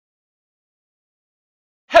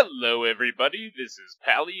Hello everybody, this is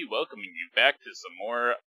Pally welcoming you back to some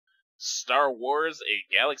more Star Wars A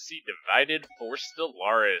Galaxy Divided for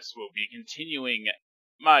Stellaris. We'll be continuing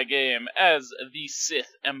my game as the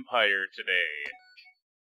Sith Empire today.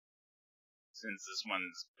 Since this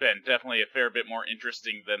one's been definitely a fair bit more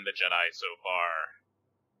interesting than the Jedi so far.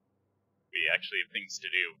 We actually have things to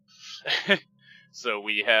do. So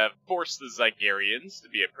we have forced the Zygarians to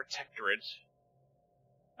be a protectorate.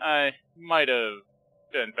 I might have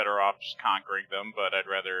been better off just conquering them, but I'd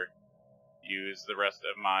rather use the rest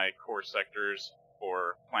of my core sectors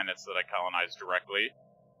for planets that I colonize directly.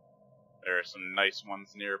 There are some nice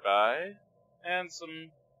ones nearby, and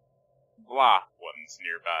some blah ones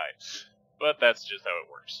nearby. But that's just how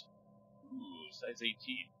it works. Ooh, size 18.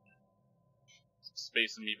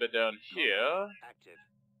 Space amoeba down here. Active.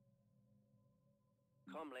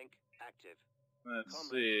 Comlink active. Let's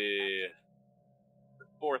see. The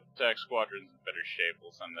 4th attack squadron's in better shape.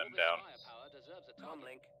 We'll send them down.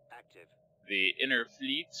 Comlink active. The inner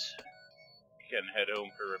fleet can head home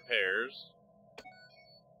for repairs.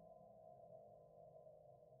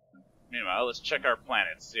 Meanwhile, let's check our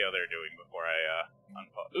planets, see how they're doing before I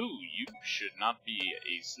unpause. Ooh, you should not be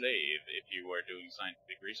a slave if you are doing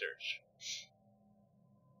scientific research.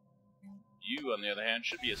 You, on the other hand,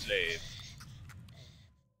 should be a slave.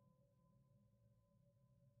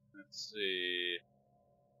 Let's see.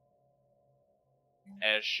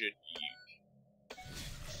 As should you.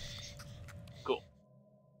 Cool.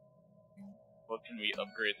 What can we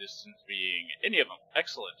upgrade this into being? Any of them.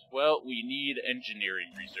 Excellent. Well, we need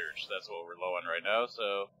engineering research. That's what we're low on right now,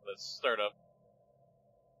 so let's start up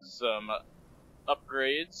some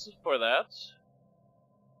upgrades for that.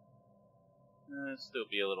 Still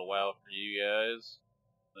be a little while for you guys.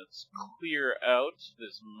 Let's clear out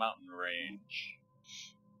this mountain range.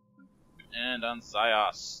 And on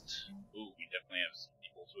Ziost. Ooh, we definitely have some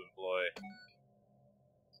people to employ.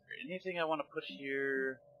 Is there anything I want to put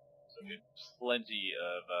here? So we have plenty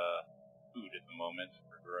of food at the moment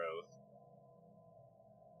for growth.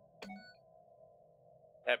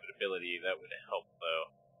 Habitability, that would help though.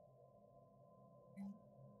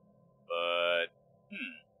 But,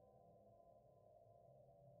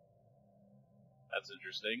 that's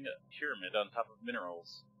interesting. A pyramid on top of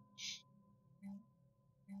minerals.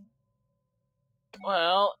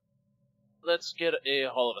 Well, let's get a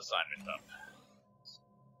Hall of Assignment up.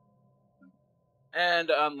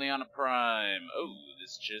 And on Liana Prime. Oh,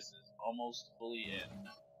 this chest is almost fully in.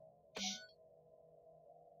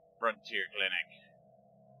 Frontier Clinic.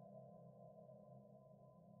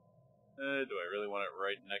 Do I really want it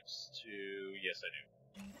right next to... Yes, I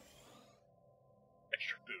do.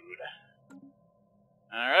 Extra food.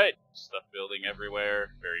 Alright, stuff building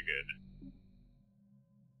everywhere. Very good.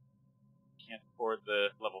 Can't afford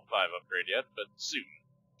the level 5 upgrade yet, but soon.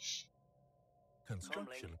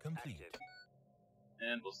 Construction complete.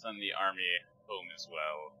 And we'll send the army home as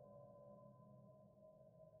well.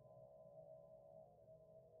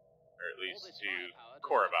 Or at least to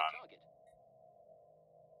Korriban.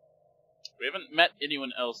 We haven't met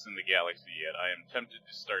anyone else in the galaxy yet. I am tempted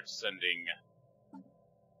to start sending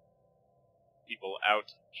people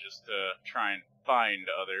out just to try and find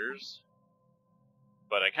others.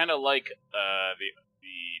 But I kind of like the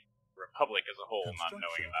Republic as a whole not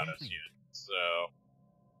knowing about us yet. So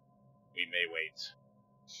we may wait.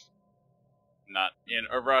 Not in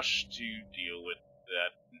a rush to deal with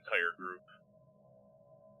that entire group.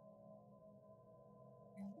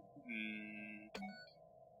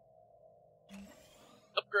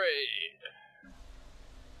 Upgrade!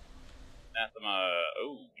 Anathema.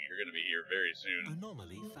 Oh, you're gonna be here very soon.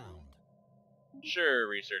 Anomaly found. Sure,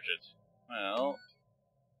 research it. Well...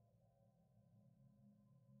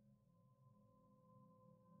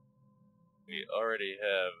 we already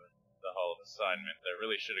have the Hall of Assignment. That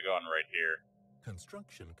really should have gone right here.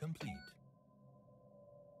 Construction complete.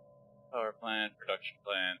 Power plant, production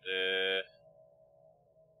plant, damn it.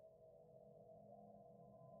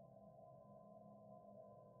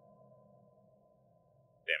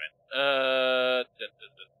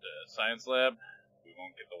 Science lab. We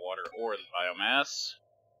won't get the water or the biomass.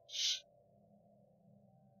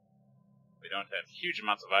 We don't have huge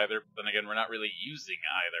amounts of either, but then again, we're not really using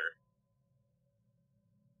either.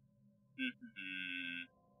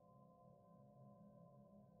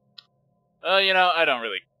 You know, I don't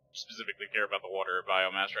really specifically care about the water or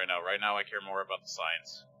biomass right now. Right now, I care more about the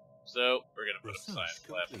science. So, we're gonna put up the science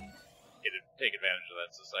lab. Take advantage of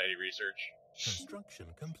that society research.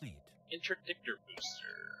 Construction complete. Interdictor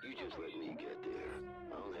booster. You just let me get there.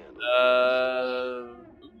 I'll handle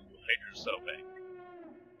Hydrosophane.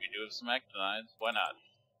 We do have some actinides, why not?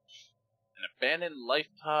 An abandoned life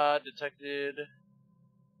pod detected.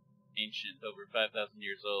 Ancient, over 5,000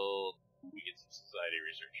 years old. We get some society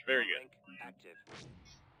research. Very good. Comlink active.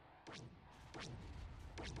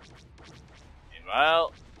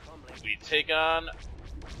 Meanwhile, Comlink we take on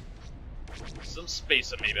some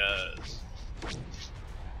space amoebas.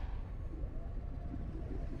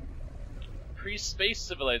 Pre-space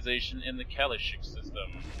civilization in the Kalashik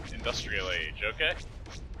system. Industrial age, okay?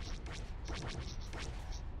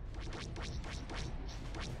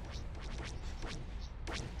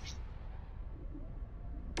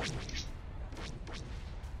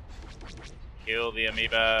 Kill the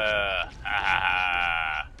amoeba! Ha ha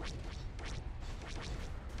ha!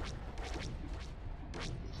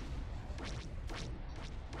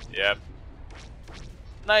 Yep.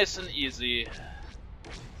 Nice and easy.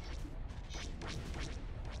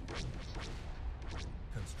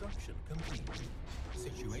 Construction complete.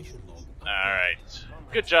 Situation log. Alright.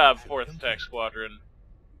 Good job, 4th Attack Squadron.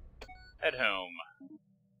 Head home.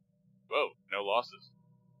 Whoa, no losses.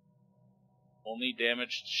 Only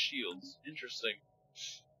damaged shields. Interesting.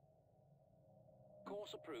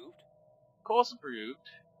 course approved. Course approved.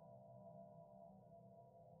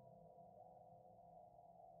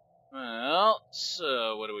 Well,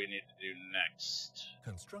 so what do we need to do next?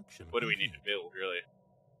 Construction What do we need to complete. build, really?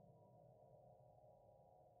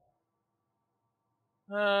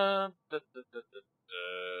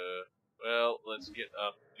 Well, let's get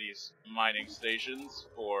up these mining stations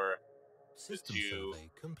for System two survey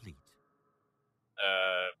complete.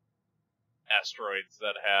 asteroids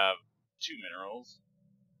that have 2 minerals.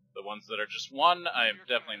 The ones that are just 1, I'm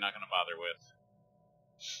definitely not going to bother with.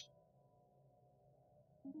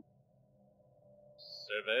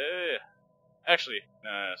 Survey. Actually,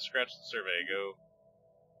 scratch the survey. Go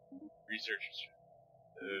research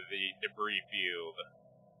the debris field.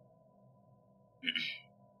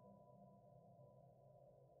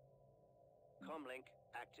 Comlink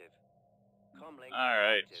active. Comlink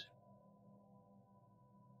Alright. active.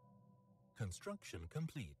 Construction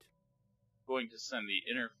complete. Going to send the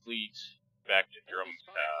inner fleet back to Drum Enemy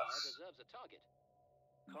spy car Pass. deserves a target.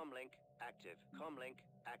 Comlink active. Comlink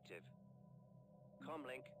active.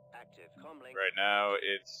 Comlink active. Comlink Right now,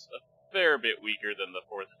 it's a fair bit weaker than the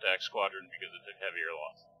 4th Attack Squadron because it took heavier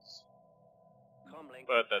losses. Comlink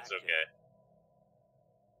But that's active. okay.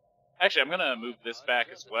 Actually, I'm gonna move this back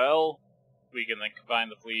as well. We can then combine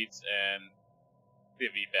the fleets and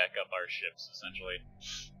divvy back up our ships, essentially.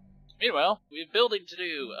 Meanwhile, we have building to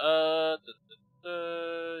do.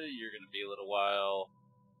 You're gonna be a little while.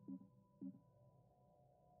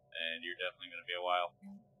 And you're definitely gonna be a while.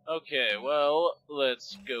 Okay, well,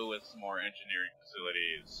 let's go with some more engineering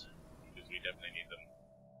facilities. Because we definitely need them.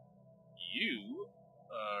 You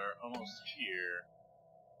are almost here.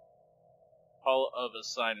 Hall of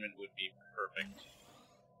Assignment would be perfect.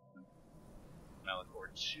 Malachor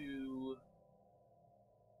 2.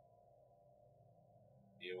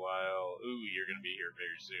 Be a while. Ooh, you're gonna be here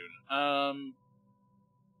very soon.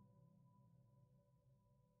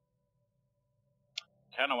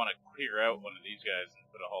 Kinda wanna clear out one of these guys and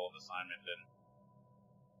put a Hall of Assignment in.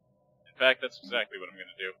 In fact, that's exactly what I'm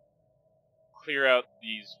gonna do. Clear out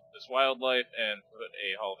this wildlife and put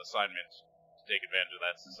a Hall of Assignment to take advantage of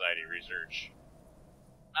that society research.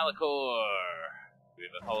 Malachor! We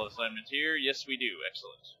have a Hall of Assignment here? Yes, we do.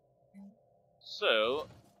 Excellent. So,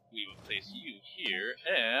 we will place you here,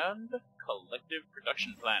 and Collective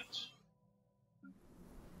Production Plant.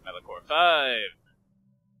 Malachor 5!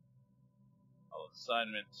 Hall of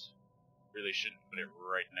Assignment. Really shouldn't put it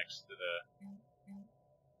right next to the...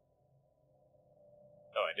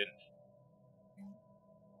 Oh, I didn't.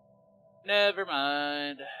 Never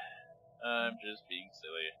mind. I'm just being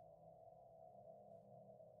silly.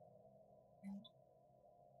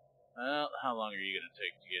 Well, how long are you going to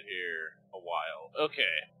take to get here? A while.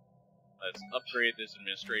 Okay. Let's upgrade this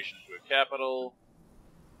administration to a capital.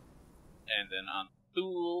 And then on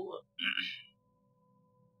Thule.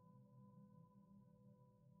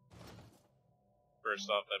 First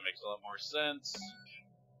off, that makes a lot more sense.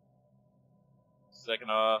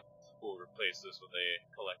 Second off, we'll replace this with a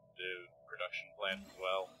collective production plant as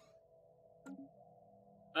well.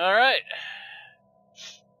 Alright.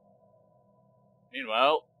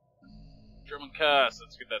 Meanwhile, Drummond Cass,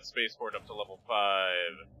 let's get that spaceport up to level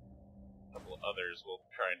 5. A couple of others we'll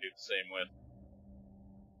try and do the same with.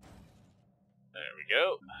 There we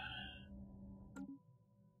go.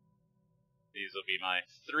 These will be my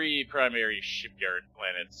 3 primary shipyard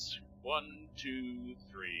planets. 1, 2,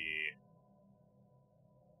 3.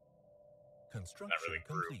 Construction Not really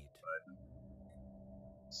group, complete. but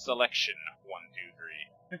selection 1, 2, 3.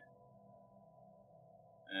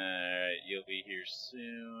 you'll be here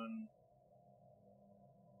soon.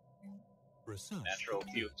 Research Natural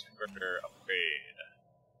complete. fuels converter upgrade.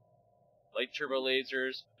 Light turbo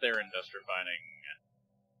lasers, Theron dust refining.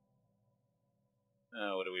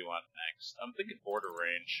 What do we want next? I'm thinking border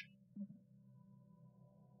range.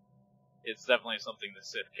 It's definitely something the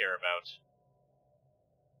Sith care about.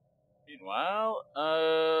 Meanwhile,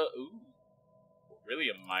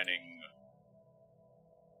 beryllium mining.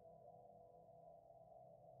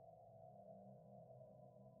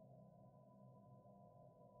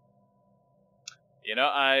 You know,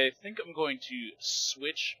 I think I'm going to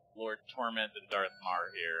switch Lord Torment and Darth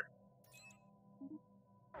Mar here.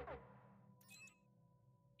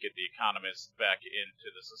 Get the Economist back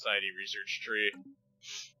into the Society research tree,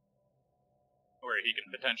 where he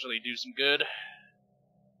can potentially do some good.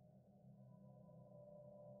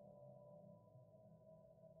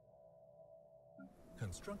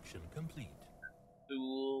 Construction complete.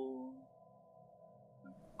 Cool.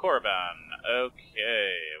 Korriban.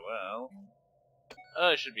 Okay, well,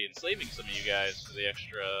 I should be enslaving some of you guys for the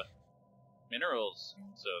extra minerals.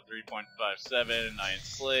 So 3.57, I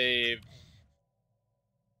enslaved.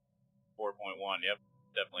 4.1, yep,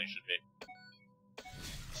 definitely should be.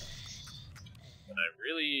 But I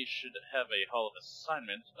really should have a Hall of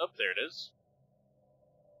Assignment. Oh, there it is.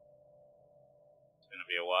 It's gonna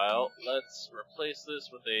be a while. Let's replace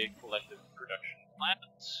this with a collective production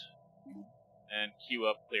plant. And queue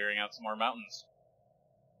up clearing out some more mountains.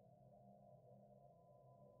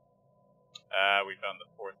 We found the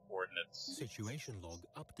 4th coordinates. Situation log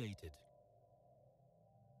updated.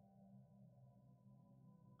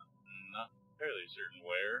 Not fairly certain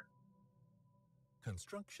where.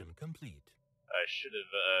 Construction complete. I should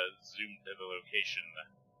have zoomed to the location.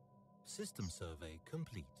 System survey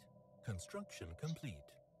complete. Construction complete.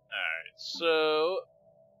 Alright, so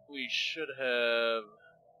we should have...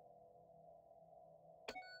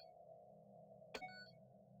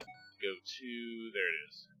 Go to... there it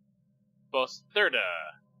is. Boss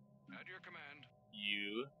Thirda. At your command.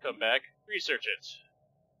 You come back, research it.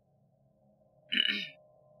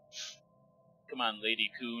 Come on, Lady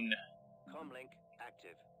Coon. Comlink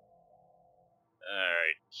active.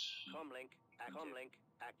 Alright. Comlink active. Comlink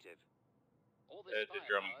active. All this The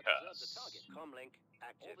drum firepower deserves a cuts. target. Comlink All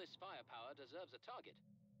active. this firepower deserves a target.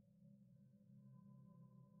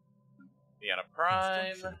 Vienna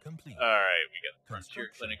Prime. Construction complete. Alright, we got the Frontier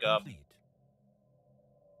Construction Clinic up. complete.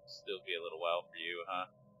 Still be a little while for you, huh?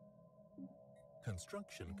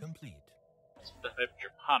 Construction complete. Let's put the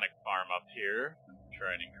hydroponic farm up here.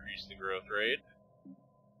 Try and increase the growth rate.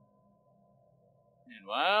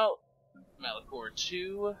 Meanwhile, Malachor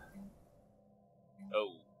 2.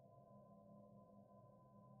 Oh.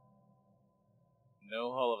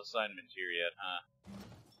 No Hall of Assignment here yet, huh?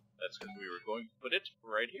 That's because we were going to put it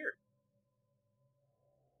right here.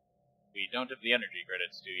 We don't have the energy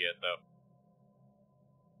credits due yet, though.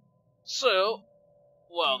 So,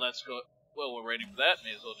 while we're waiting for that,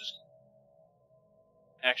 may as well just...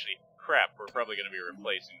 Actually, crap, we're probably going to be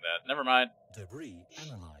replacing that. Never mind. Debris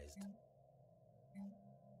analyzed.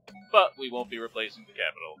 But we won't be replacing the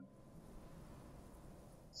capital.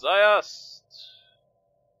 Ziost!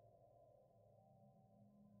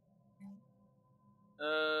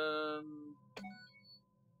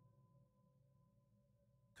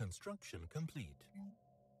 Construction complete.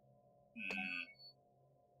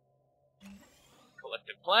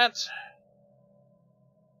 Collective plant.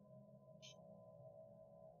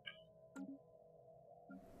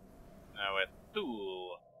 Now at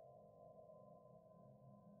Thule.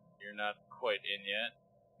 You're not quite in yet.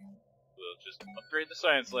 We'll just upgrade the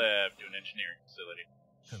science lab to an engineering facility.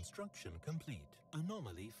 Construction complete.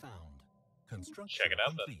 Anomaly found. Construction Check it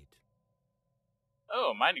out, then. complete.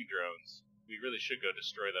 Oh, mining drones. We really should go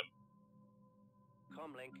destroy them.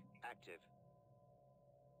 Comlink active.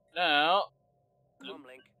 Now,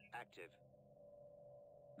 Comlink active.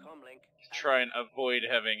 Comlink to try and avoid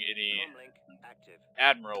having any Comlink active.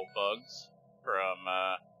 admiral bugs from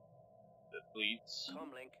the fleets.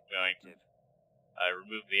 Comlink Going. active. I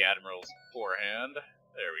removed the admirals beforehand.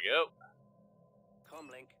 There we go.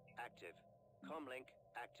 Comlink active. Comlink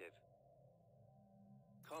active.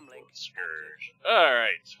 Comlink Scourge.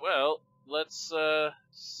 Alright, well, let's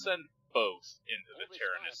send both into the All this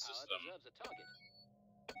Tyrannus firepower system. deserves a target.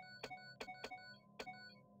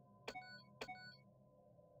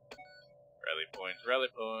 Rally point, rally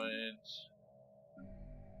point.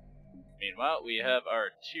 Meanwhile, we have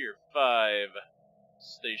our Tier 5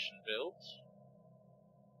 station built.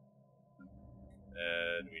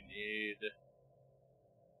 And we need...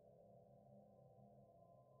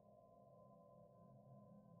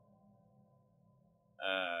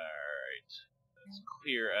 Alright. Let's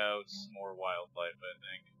clear out some more wildlife, I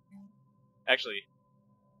think. Actually,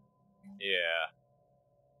 yeah.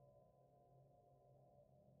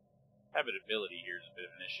 Habitability here is a bit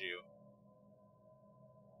of an issue.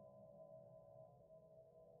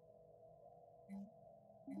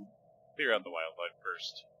 Clear out the wildlife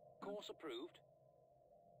first. Course approved.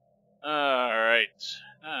 Alright.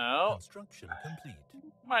 Now, Construction complete.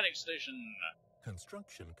 mining station.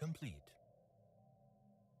 Construction complete.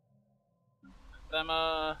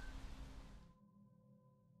 Thema.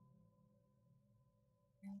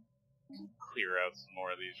 Clear out some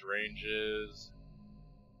more of these ranges.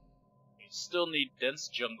 We still need dense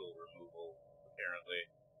jungle removal, apparently.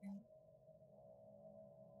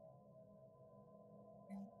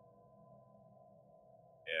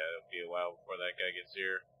 Yeah, it'll be a while before that guy gets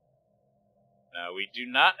here. Now, we do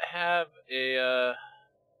not have a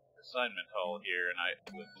assignment hall here, and I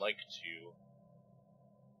would like to.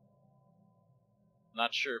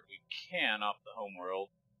 Not sure if we can off the homeworld,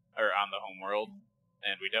 or on the homeworld,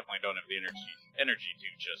 and we definitely don't have the energy to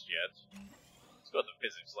just yet. Let's go to the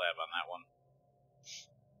physics lab on that one.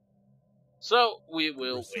 So, we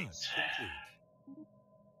will wait. Complete.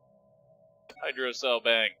 Hydrocell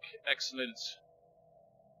bank, excellent.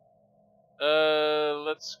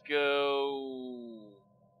 Let's go.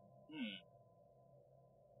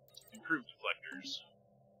 Improved deflectors.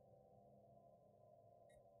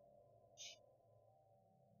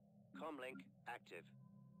 Comlink active.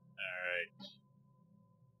 Alright.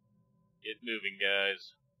 Get moving,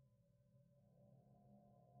 guys.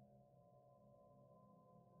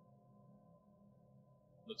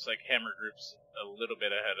 Looks like Hammer Group's a little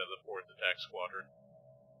bit ahead of the 4th Attack Squadron.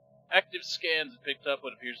 Active scans have picked up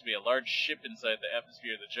what appears to be a large ship inside the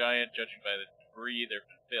atmosphere of the Giant. Judging by the debris, there have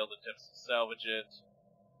been failed attempts to salvage it.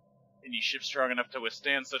 Any ship strong enough to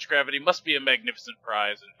withstand such gravity must be a magnificent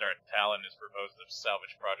prize, and Darth Talon has proposed a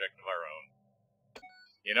salvage project of our own.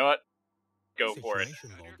 You know what? Go for it.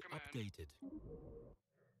 Situation log updated.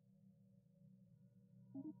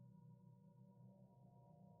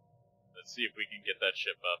 Let's see if we can get that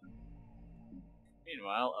ship up.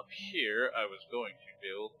 Meanwhile, up here, I was going to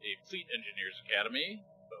build a Fleet Engineers Academy,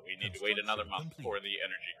 but we need to wait another month Construction for the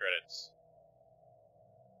energy credits.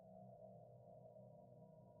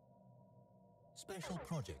 Special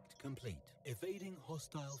project complete. Evading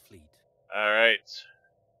hostile fleet. Alright.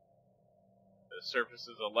 The surface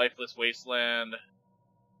is a lifeless wasteland.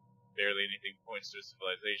 Barely anything points to a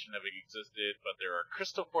civilization having existed, but there are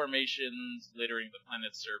crystal formations littering the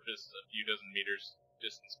planet's surface, a few dozen meters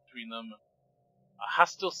distance between them. A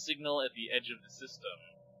hostile signal at the edge of the system.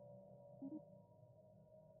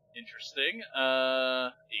 Interesting.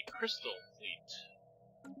 A crystal fleet.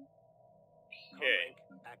 Okay.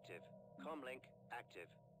 Comlink active. Comlink active.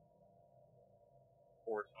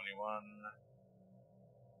 421.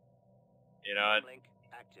 You know what? Comlink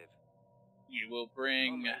active. You will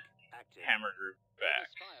bring Comlink active. Hammer Group All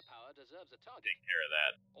back. this firepower deserves a target. Take care of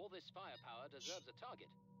that. All this firepower deserves a target.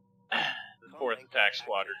 The 4th Attack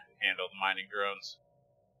Squadron can handle the mining drones.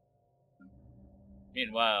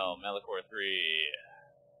 Meanwhile, Malachor 3.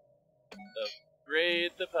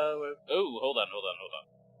 Upgrade the power. Oh, hold on.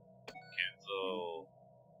 Cancel.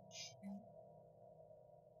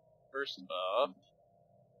 First off,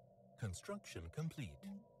 Construction complete.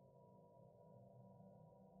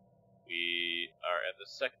 we are at the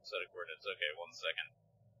second set of coordinates. Okay, 1 second.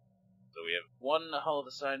 So we have one hull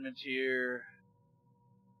assignment here.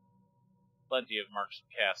 Plenty of marks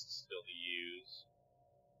and casts still to use.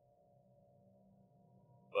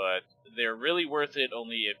 But they're really worth it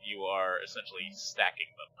only if you are essentially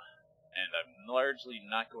stacking them. And I'm largely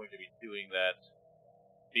not going to be doing that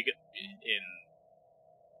in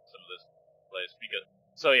some of this place.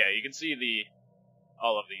 So yeah, you can see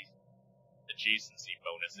all of the adjacency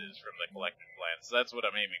bonuses from the collected plans. So that's what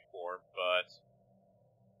I'm aiming for, but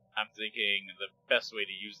I'm thinking the best way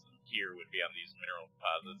to use them here would be on these mineral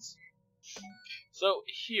deposits. So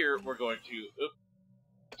here we're going to,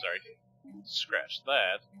 scratch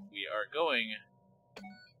that. We are going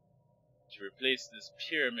to replace this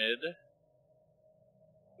pyramid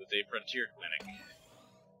with a frontier clinic.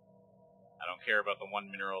 I don't care about the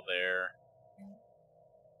one mineral there,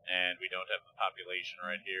 and we don't have the population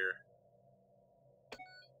right here.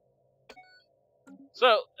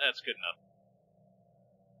 So, that's good enough.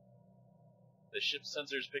 The ship's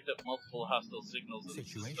sensors picked up multiple hostile signals in the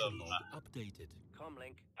Situation system. log updated.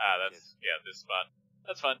 Comlink That's, yeah, this spot.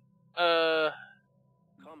 That's fine.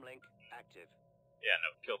 Comlink active. Yeah,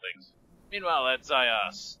 no, kill things. Meanwhile, at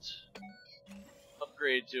Ziost.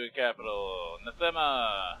 Upgrade to a capital.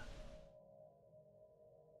 Nathema!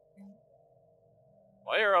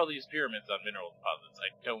 Why are all these pyramids on mineral deposits?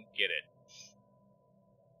 I don't get it.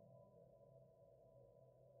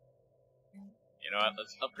 You know what?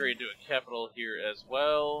 Let's upgrade to a capital here as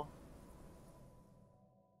well.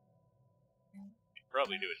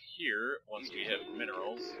 Probably do it here once we have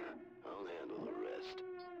minerals. I'll handle the rest.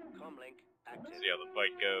 Comlink active. See how the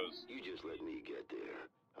fight goes. You just let me get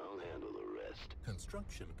there. I'll handle the rest.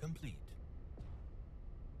 Construction complete.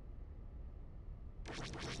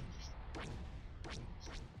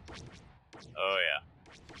 Oh yeah.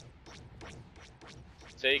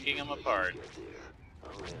 Taking them apart. Get there.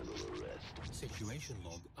 I'll handle the rest. Situation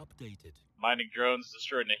log updated. Mining drones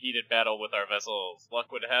destroyed in a heated battle with our vessels.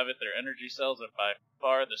 Luck would have it, their energy cells are by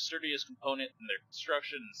far the sturdiest component in their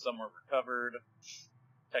construction, and some were recovered.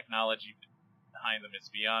 Technology behind them is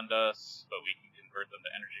beyond us, but we can convert them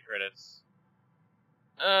to energy credits.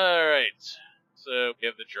 Alright, so we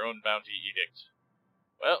have the drone bounty edict.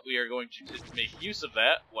 Well, we are going to make use of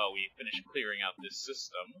that while we finish clearing out this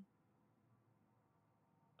system.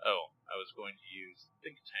 Oh, I was going to use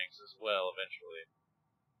think tanks as well eventually.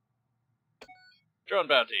 Drone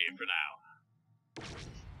bounty for now.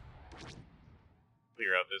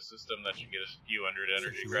 Clear out this system, that should get us a few hundred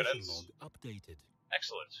energy Situation credits. log updated.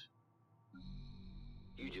 Excellent.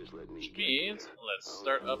 You just let me Which get means, there. let's I'll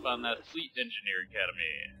start handle up the on that rest. Fleet Engineer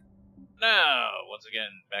Academy. Now, once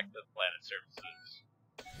again, back to planet services.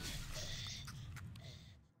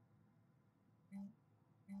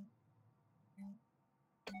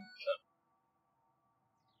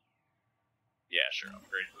 Yeah, sure,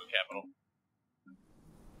 upgrade to the capital.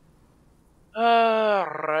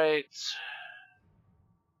 Alright.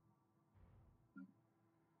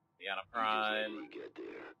 Diana You just let Prime. me get there.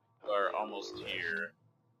 We I'll are handle almost the rest. here.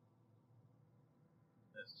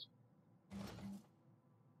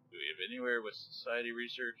 Do we have anywhere with society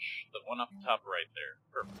research? The one up top right there.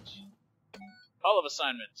 Perfect. Call of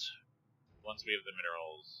assignment. Once we have the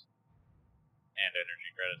minerals and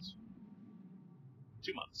energy credits.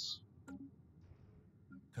 2 months.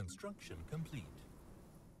 Construction complete.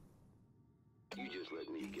 You just let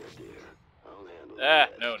me get there. I'll handle the Ah,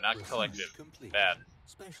 rest. no, not Research collective. complete. Bad.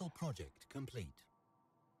 Special project complete.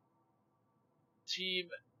 Team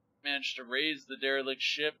managed to raise the derelict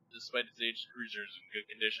ship despite its aged cruisers in good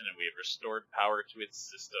condition, and we have restored power to its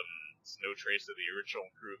systems. No trace of the original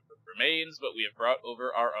crew remains, but we have brought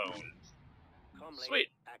over our own. Comlink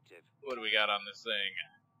Sweet. active. What do we got on this thing?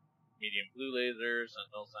 Medium blue laser,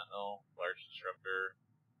 sentinel, large disruptor.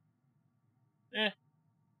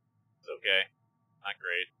 It's okay. Not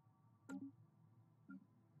great.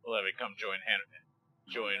 We'll have it come join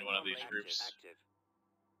one of these Comlink groups. active.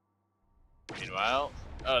 Meanwhile,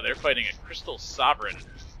 oh, they're fighting a Crystal Sovereign.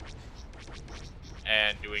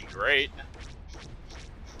 And doing great.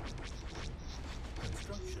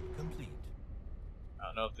 Construction complete. I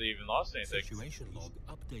don't know if they even lost anything. Situation log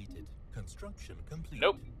updated. Construction complete.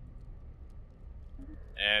 Nope.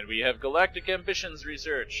 And we have galactic ambitions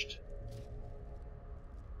researched.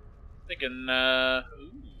 Thinking, ooh,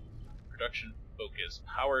 production focus,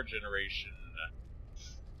 power generation.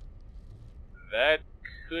 That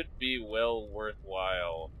could be well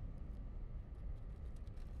worthwhile.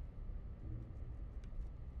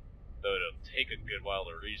 Though it'll take a good while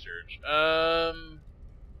to research.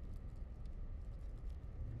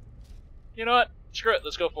 You know what? Screw it,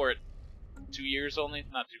 let's go for it. 2 years only,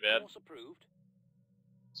 not too bad. Course approved.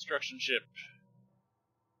 Construction ship.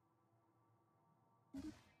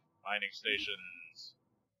 Mining stations.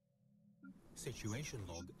 Situation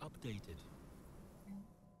log updated.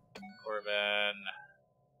 Corvan.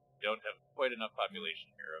 Don't have quite enough population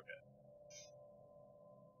here, okay.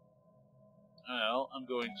 Well, I'm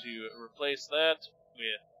going to replace that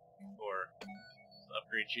with, or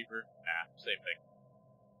upgrade cheaper. Nah, same thing.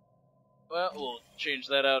 Well, we'll change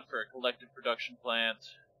that out for a collective production plant.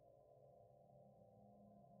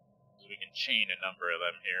 So we can chain a number of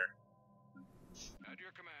them here. At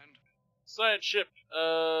your command. Science ship,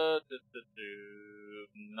 none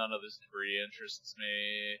of this debris interests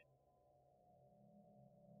me.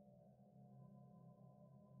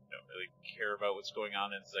 Don't really care about what's going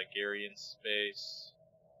on in Zygarian space.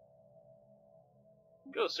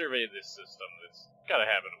 Go survey this system. It's got a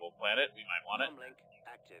habitable planet. We might want it. Comlink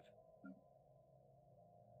active.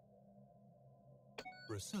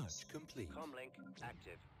 Research complete. Comlink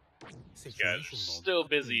active. These guys are Situation log still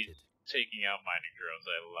busy updated. taking out mining drones.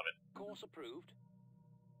 I love it. Course approved.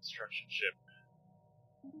 Construction ship.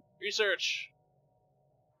 Research!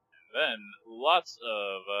 And then, lots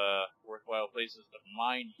of worthwhile places to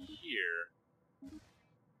mine here.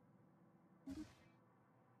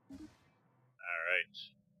 Alright.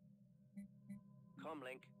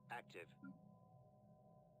 Comlink active.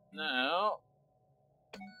 Now,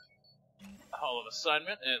 Hall of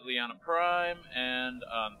Assignment at Liana Prime and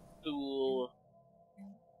on Thule.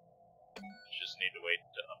 Just need to wait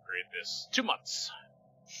to upgrade this 2 months.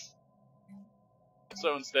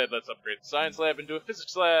 So instead, let's upgrade the science lab into a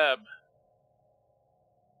physics lab.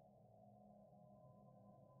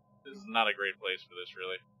 This is not a great place for this,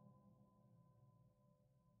 really.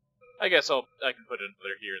 I guess I can put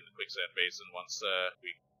another here in the quicksand basin once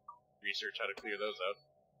we research how to clear those out.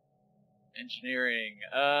 Engineering.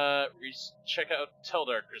 Check out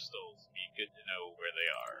Teldar crystals. Be good to know where they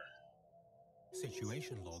are.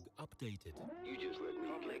 Situation log updated. You just let me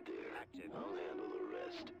get there. Active. I'll handle the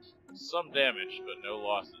rest. Some damage, but no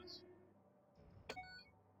losses.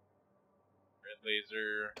 Red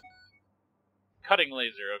laser. Cutting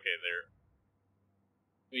laser. Okay, there.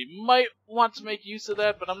 We might want to make use of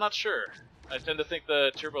that, but I'm not sure. I tend to think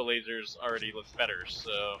the turbo lasers already look better,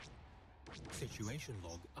 so... Situation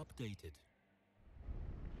log updated.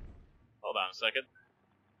 Hold on a second.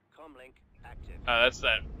 Comlink active. That's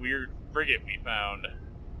that weird frigate we found.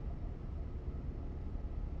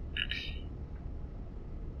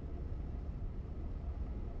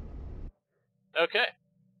 Okay.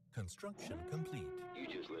 Construction complete. You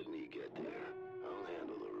just let me get there. I'll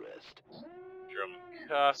handle the rest. Drum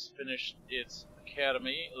Koss finished its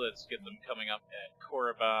academy. Let's get them coming up at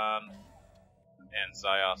Korriban and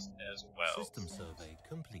Ziost as well. System survey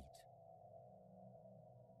complete.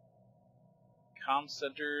 Comm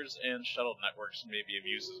centers and shuttle networks may be of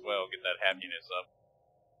use as well. Get that happiness up.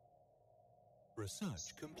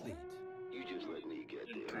 Research complete. You just let me get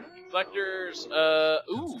there. Reflectors,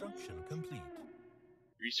 ooh! Construction complete.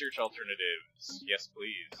 Research alternatives. Yes,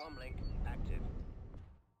 please. Comlink active.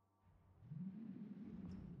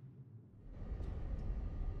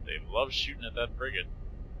 They love shooting at that frigate.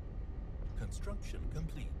 Construction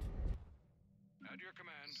complete. At your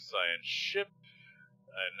command. Science ship.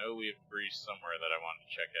 I know we have breached somewhere that I wanted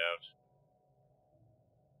to check out.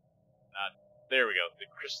 There we go, the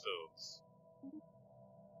crystals.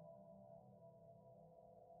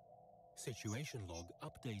 Situation log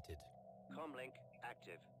updated. Comlink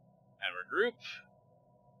active. And regroup.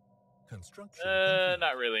 Construction complete.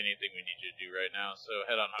 Not really anything we need you to do right now, so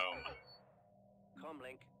head on home.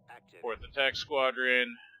 Comlink active. 4th Attack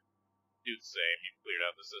Squadron. Do the same, you've cleared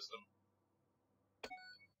out the system.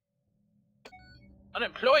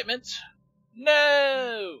 Unemployment?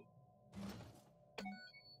 No!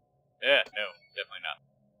 Yeah, no, definitely not.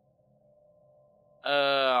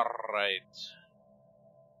 Alright.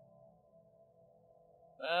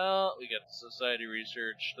 Well, we got the society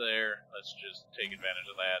research there. Let's just take advantage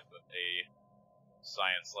of that with a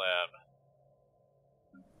science lab.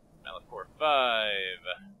 Malachor 5.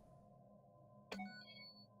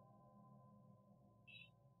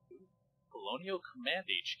 Colonial Command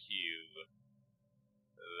HQ.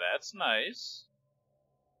 That's nice.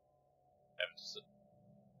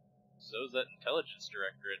 So is that Intelligence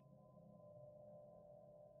Directorate.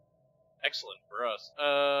 Excellent for us.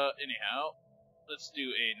 Anyhow, let's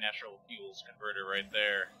do a natural fuels converter right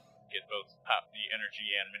there. Get both the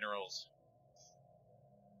energy and minerals.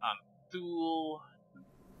 On Thule.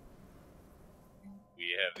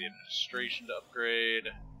 We have the administration to upgrade.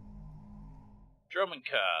 Drum and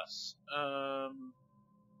Koss.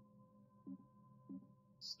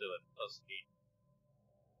 Still at +8.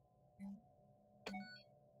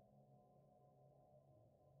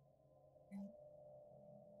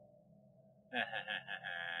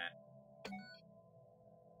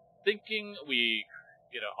 Thinking we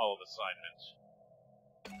get a Hall of Assignment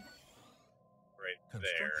right there.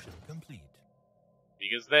 Construction complete.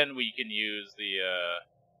 Because then we can use the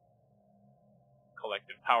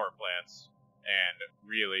collective power plants and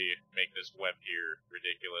really make this web here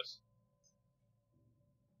ridiculous.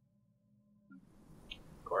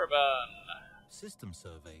 Korriban. System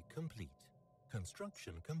survey complete.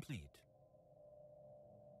 Construction complete.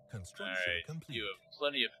 Construction Alright, complete. you have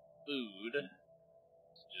plenty of food.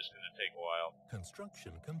 It's just gonna take a while.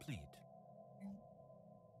 Construction complete.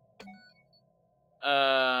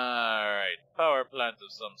 Alright, power plant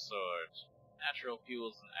of some sort. Natural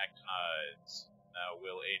fuels and actinides. Now,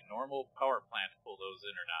 will a normal power plant pull those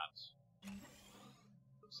in or not?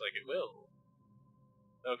 Looks like it will.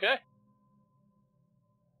 Okay.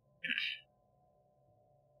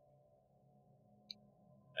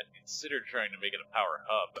 I'd consider trying to make it a power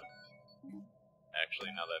hub.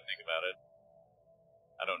 Actually, now that I think about it.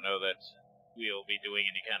 I don't know that we'll be doing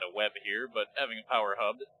any kind of web here, but having a power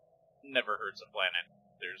hub never hurts a planet.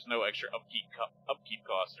 There's no extra upkeep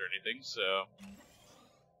cost or anything, so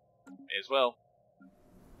may as well.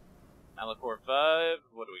 Malachor 5,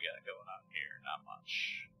 what do we got going on here? Not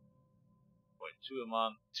much. 2 a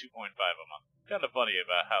month, 2.5 a month. Kind of funny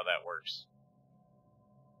about how that works.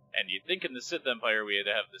 And you'd think in the Sith Empire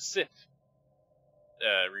we'd have the Sith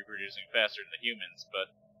reproducing faster than the humans,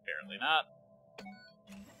 but apparently not.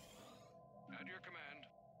 At your command.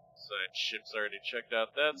 Science ship's already checked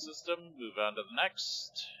out that system. Move on to the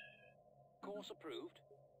next. Course approved.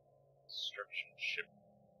 Construction ship.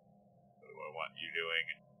 What do I want you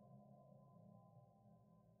doing?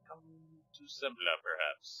 Come to Sembla,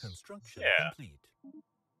 perhaps. Construction Yeah. complete.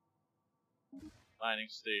 Mining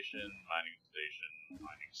station, mining station,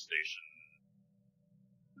 mining station.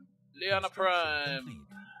 Liana Construction Prime!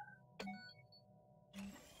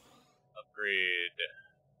 complete. Upgrade.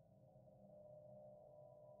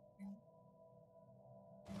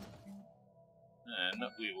 And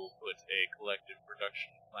we will put a collective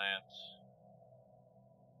production plant.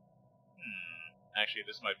 Actually,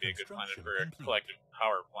 this might be a good planet Construction for complete. collective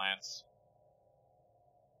power plants.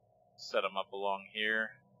 Set them up along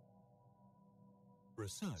here.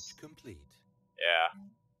 Research complete. Yeah.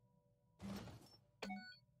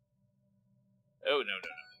 Oh, no.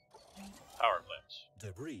 Power plant.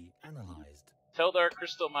 Debris analyzed. Teldar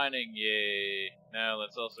crystal mining, yay. Now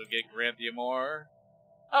let's also get Granthia ore.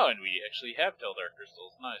 Oh, and we actually have Teldar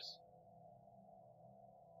crystals, nice.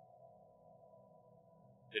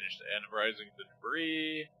 Finished analyzing the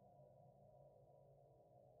debris.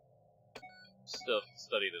 Still have to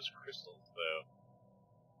study those crystals, though.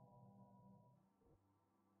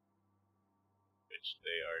 Which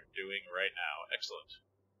they are doing right now. Excellent.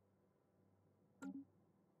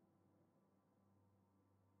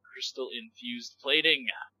 Crystal-infused plating.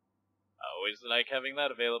 I always like having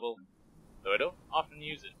that available. Though I don't often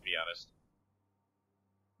use it, to be honest.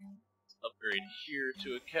 Let's upgrade here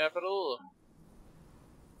to a capital.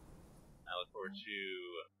 I look forward to...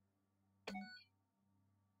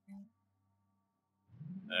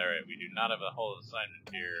 Alright, we do not have a hull assignment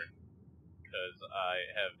here, because I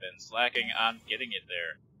have been slacking on getting it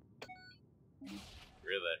there.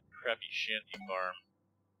 Rid of that crappy shanty farm.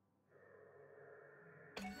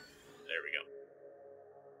 There we go.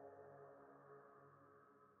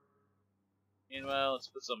 Meanwhile, let's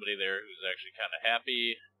put somebody there who's actually kind of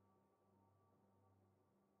happy.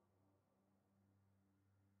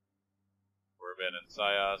 Corbin and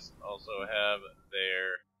Sios also have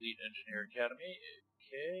their Fleet Engineer Academy.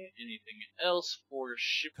 Okay, anything else for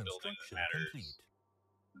shipbuilding that Construction matters? complete.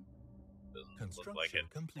 Doesn't look like it.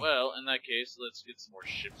 Construction complete. Well, in that case, let's get some more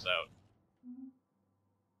ships out.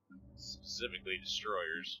 Specifically,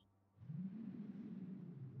 destroyers.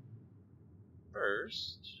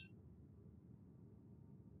 First...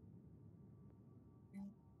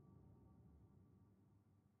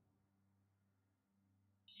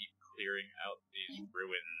 keep clearing out these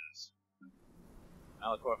ruins.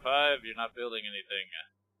 Malachor 5, you're not building anything.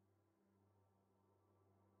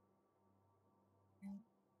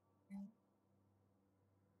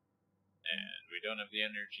 And we don't have the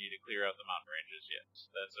energy to clear out the mountain ranges yet.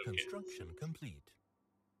 That's okay. Construction complete.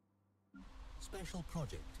 Special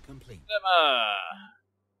project complete. Emma!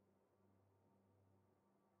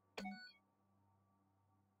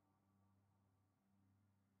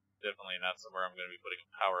 Definitely not somewhere I'm going to be putting a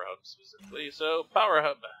power hub specifically, so power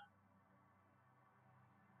hub.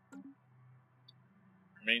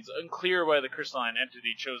 Remains unclear why the crystalline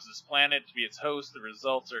entity chose this planet to be its host. The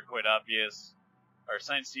results are quite obvious. Our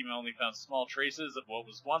science team only found small traces of what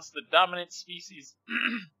was once the dominant species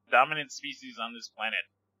on this planet.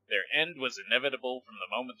 Their end was inevitable from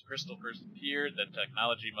the moment the crystal first appeared. That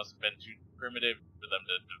technology must have been too primitive for them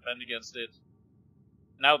to defend against it.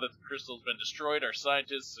 Now that the crystal's been destroyed, our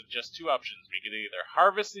scientists suggest two options. We could either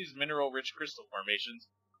harvest these mineral-rich crystal formations,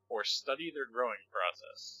 or study their growing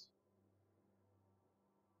process.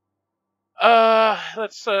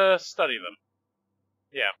 Let's study them.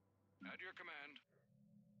 Yeah. At your command.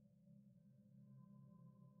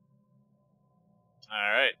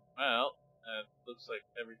 Alright, well, looks like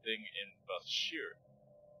everything in Bashir,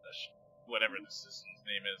 whatever the system's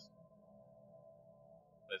name is.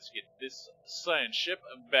 Let's get this science ship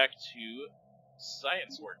back to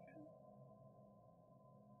science work.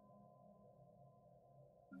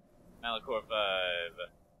 Malachor 5.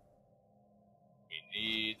 We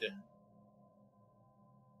need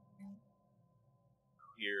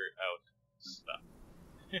clear out stuff.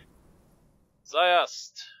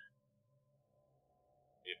 Ziost.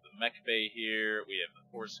 We have the Mech Bay here, we have the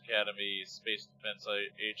Force Academy, Space Defense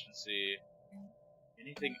Agency.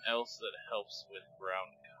 Anything else that helps with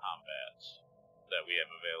ground combat that we have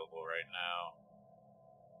available right now?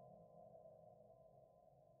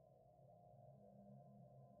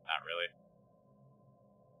 Not really.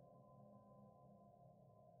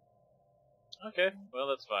 Okay, well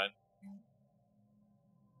that's fine.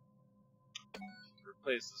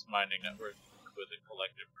 Replace this mining network with a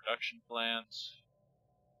collective production plant.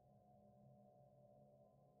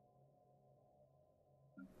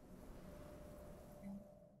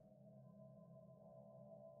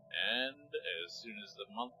 And as soon as the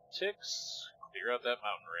month ticks, clear out that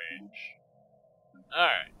mountain range.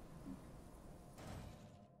 Alright.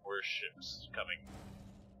 More ships coming.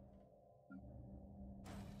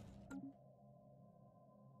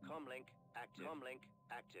 Comlink active. Comlink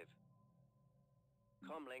active.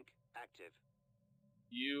 Comlink active.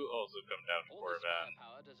 You also come down to All this Korriban.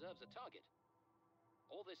 firepower deserves a target.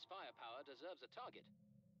 All this firepower deserves a target.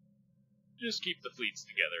 Just keep the fleets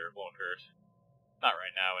together, it won't hurt. Not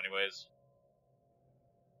right now, anyways.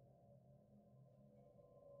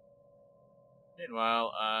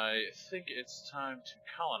 Meanwhile, I think it's time to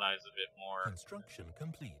colonize a bit more. Construction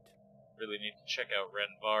complete. Really need to check out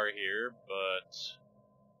Renvar here, but...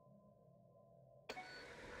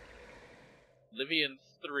 Livian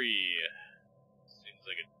 3 seems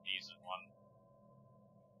like a decent one.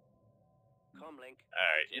 Comlink.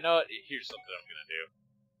 Alright, you know what? Here's something I'm gonna do.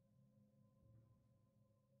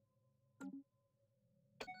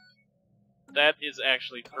 That is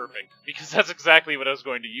actually perfect, because that's exactly what I was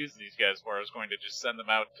going to use these guys for. I was going to just send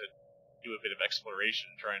them out to do a bit of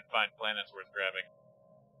exploration, try and find planets worth grabbing.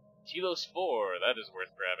 Telos 4, that is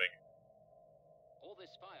worth grabbing. All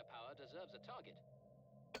this firepower deserves a target.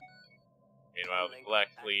 Meanwhile, the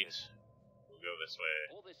Black Fleet will go this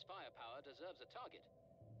way. All this firepower deserves a target.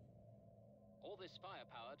 All this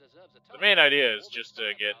firepower deserves a target. The main idea is All just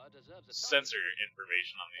this to get firepower deserves a target. sensor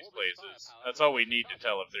information on these All this places. firepower That's all we deserves a need to target.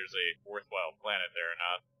 tell if there's a worthwhile planet there or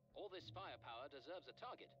not. All this firepower deserves a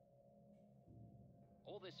target.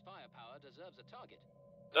 All this firepower deserves a target.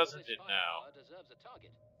 Doesn't All this it now? firepower deserves a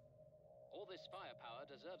target. All this firepower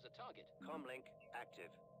deserves a target. Comlink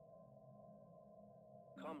active.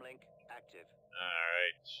 Comlink active.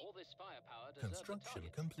 Alright. All this firepower deserves Construction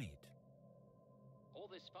a target. complete. All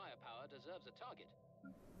this firepower deserves a target.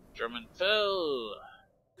 German fell.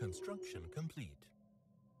 Construction complete.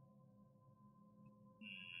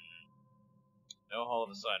 No Hall of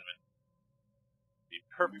Assignment. The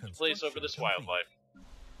perfect place over this Construction wildlife.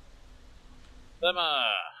 Lemma!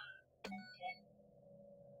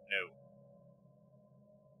 No.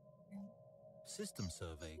 System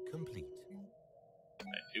survey complete.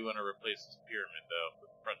 I do want to replace this pyramid, though,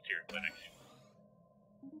 with Frontier Clinic.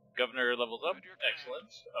 Governor levels up.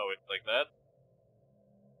 Excellent. Oh, it's like that.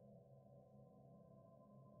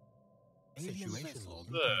 Alien vessel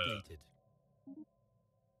Ugh. updated.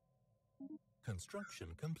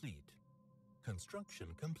 Construction complete.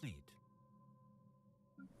 Construction complete.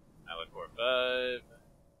 Alacor 5.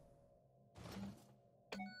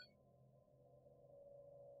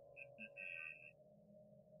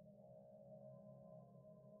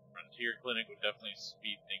 Frontier Clinic would definitely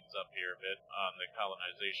speed things up here a bit on the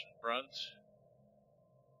colonization front.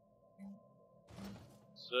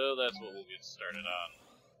 So that's what we'll get started on.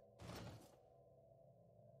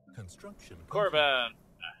 Construction complete. Korriban!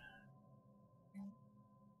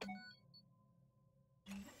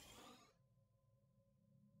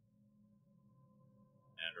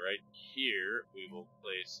 And right here, we will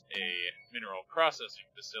place a mineral processing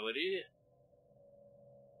facility.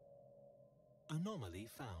 Anomaly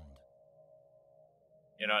found.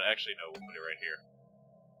 You know what, actually no, we'll put it right here.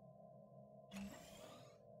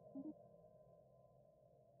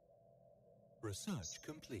 Research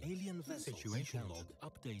complete. Alien vessel situation log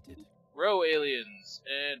updated. Row aliens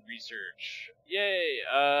and research. Yay!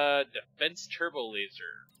 Defense turbo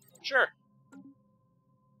laser. Sure.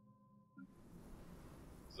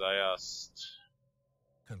 Ziost.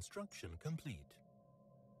 Construction complete.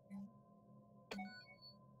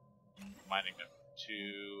 Mining them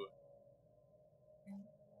to...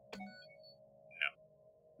 No.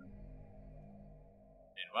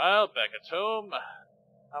 Meanwhile, back at home,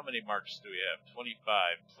 how many marks do we have?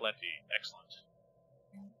 25. Plenty. Excellent.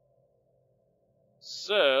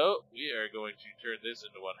 So, we are going to turn this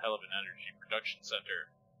into one hell of an energy production center.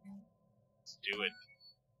 Let's do it.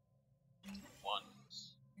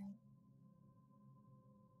 Once.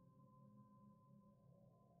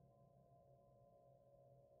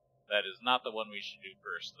 That is not the one we should do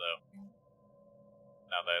first, though.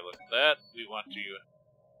 Now that I look at that, we want to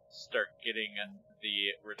start getting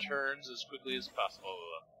the returns as quickly as possible.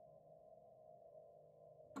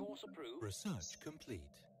 Course approved. Research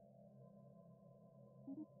complete.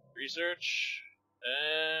 Research,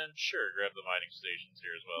 and sure, grab the mining stations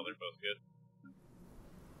here as well. They're both good.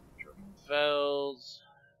 Fells.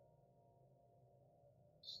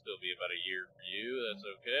 Still be about a year for you, that's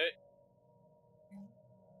okay.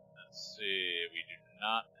 see, we do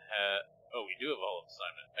not have... Oh, we do have all of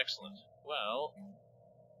assignment. Excellent. Well,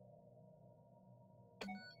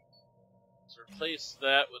 let's replace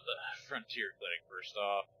that with a frontier clinic first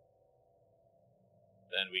off.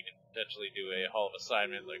 Then we can potentially do a hall of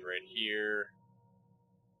assignment, like right here.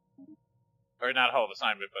 Or not hall of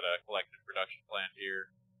assignment, but a collective production plant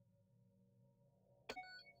here.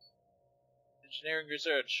 Engineering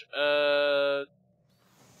research.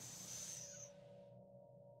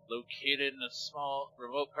 Located in a small,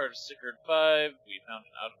 remote part of Sigurd 5, we found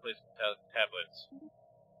an out-of-place tablet.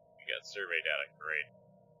 We got survey data, great.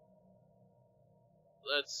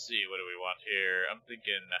 Let's see, what do we want here? I'm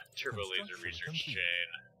thinking turbo laser research chain.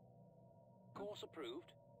 Course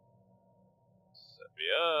approved.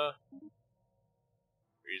 Sepia.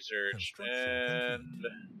 Research, and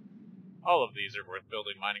all of these are worth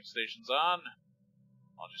building mining stations on.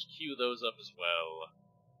 I'll just queue those up as well.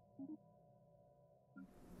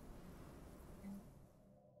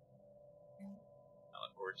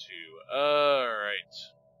 L4-2. Alright.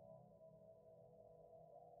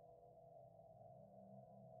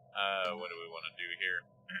 What do we want to do here?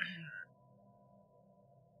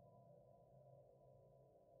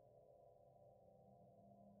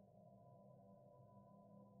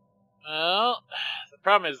 Well, the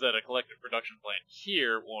problem is that a collective production plant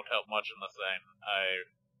here won't help much unless I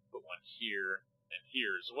put one here and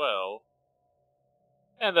here as well.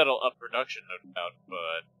 And that'll up production, no doubt,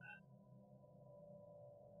 but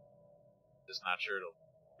just not sure it'll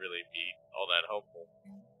really be all that helpful.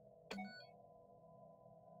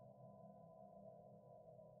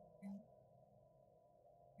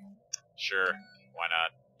 Sure, why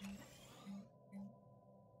not?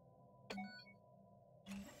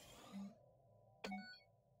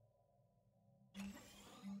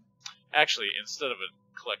 Actually, instead of a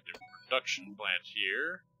collective production plant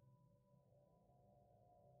here,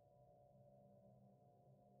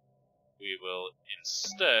 we will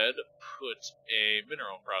instead put a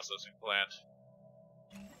mineral processing plant.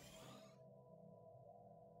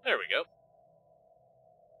 There we go.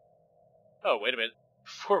 Oh, wait a minute.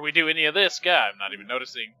 Before we do any of this, God, I'm not even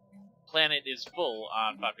noticing. Planet is full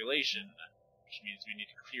on population, which means we need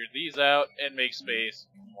to clear these out and make space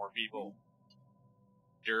for more people.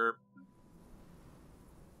 Derp.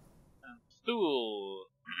 Thule.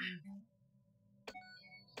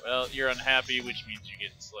 Well, you're unhappy, which means you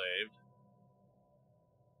get enslaved.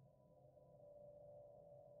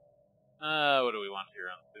 What do we want here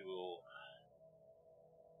on Thule?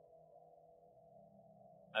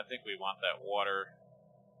 I think we want that water.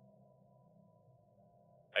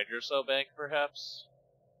 Hydrocell bank, perhaps?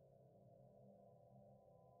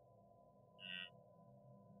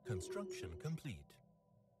 Construction complete.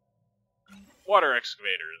 Water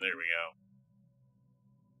excavator, there we go.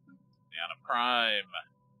 Diana Prime.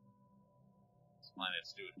 This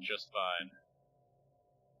planet's doing just fine.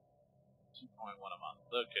 2.1 a month,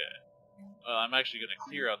 okay. Well, I'm actually going to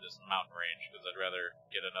clear out this mountain range, because I'd rather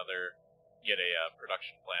get a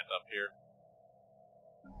production plant up here.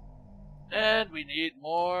 And we need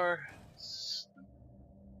more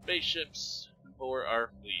spaceships for our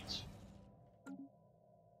fleet.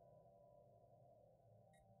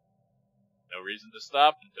 No reason to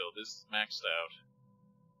stop until this is maxed out.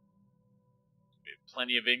 We have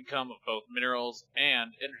plenty of income of both minerals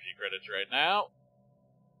and energy credits right now.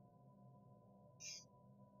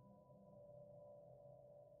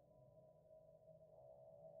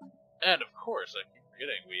 And of course, I keep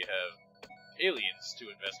forgetting, we have aliens to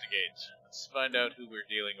investigate. Let's find out who we're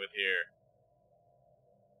dealing with here.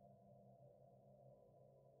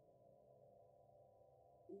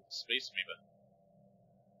 Space Amoeba.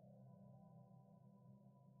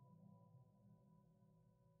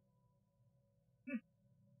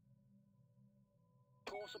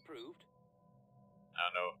 Course approved. I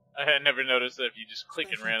don't know. I had never noticed that if you just click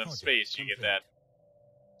in Special random project space, you get complete. that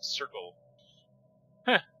circle.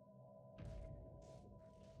 Huh.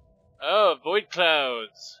 Oh, void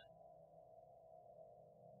clouds!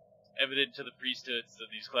 Evident to the priesthoods that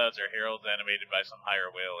these clouds are heralds animated by some higher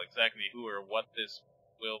will. Exactly who or what this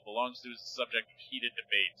will belongs to is the subject of heated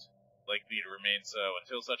debate. Likely to remain so.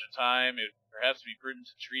 Until such a time, it would perhaps be prudent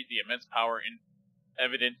to treat the immense power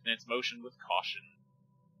evident in its motion with caution.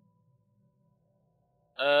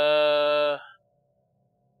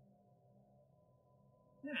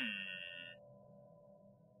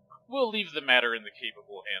 We'll leave the matter in the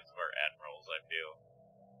capable hands of our admirals, I feel.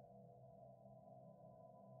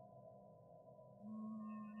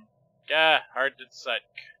 Hard to decide.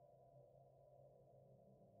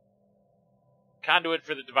 Conduit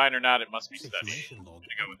for the divine or not, it must be studied. Situation log I'm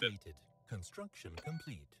gonna go with it. updated. Construction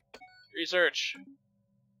complete. Research.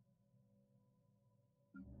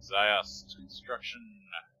 Ziost construction.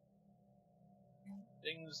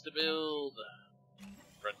 Things to build.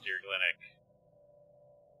 Frontier Clinic.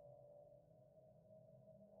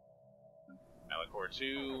 Malachor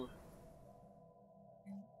 2.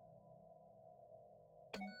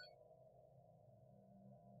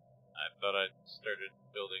 I thought I'd started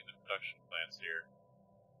building the production plants here.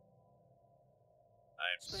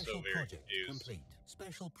 I am so Special very project confused. complete.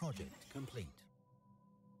 Special project complete.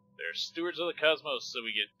 They're stewards of the cosmos, so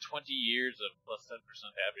we get 20 years of plus 10%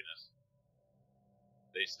 happiness.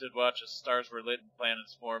 They stood watch as stars were lit and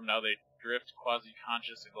planets formed. Now they drift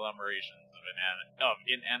quasi-conscious agglomerations of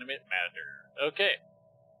inanimate matter. Okay.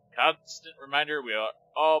 Constant reminder we are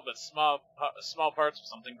all but small parts of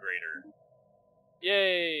something greater.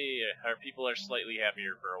 Yay! Our people are slightly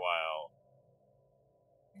happier for a while.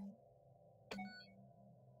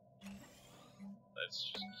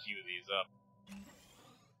 Let's just queue these up.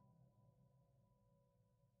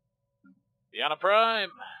 Diana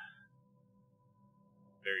Prime!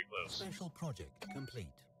 Very close. Special project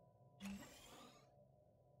complete.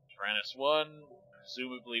 Tyrannus 1,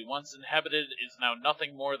 presumably once inhabited, is now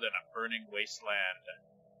nothing more than a burning wasteland.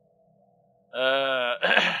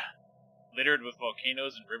 Littered with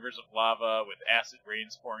volcanoes and rivers of lava, with acid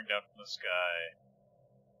rains pouring down from the sky.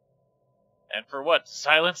 And for what?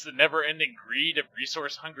 Silence the never-ending greed of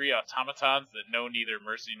resource-hungry automatons that know neither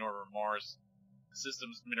mercy nor remorse. The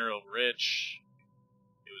system's mineral-rich.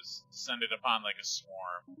 It was descended upon like a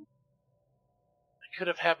swarm. It could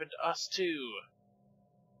have happened to us, too.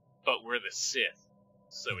 But we're the Sith,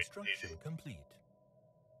 so it Construction did. complete.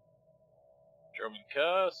 German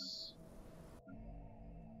cuss.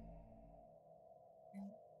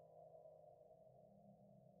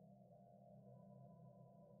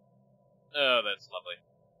 Oh, that's lovely.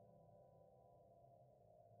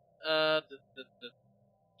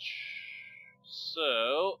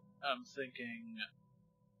 So, I'm thinking...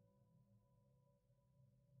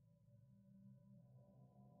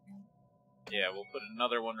 Yeah, we'll put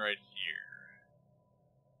another one right here.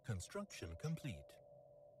 Construction complete.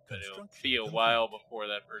 But it'll Construction be a complete. while before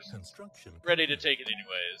that person's Construction ready to complete. take it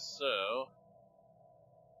anyways, so...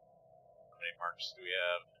 How many marks do we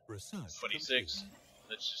have? Research 26. complete.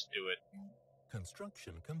 Let's just do it.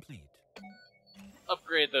 Construction complete.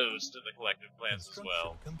 Upgrade those to the collective plans as Construction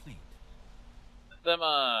well. complete. Them,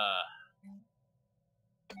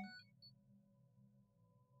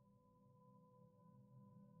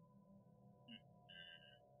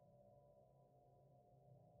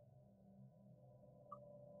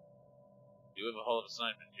 do have a Hall of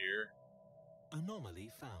Assignment here.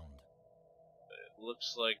 Anomaly found. It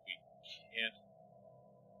looks like we can't...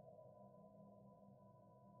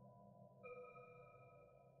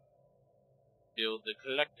 build the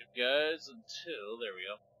collective guys until... There we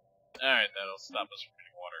go. Alright, that'll stop us from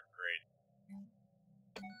getting water. Great.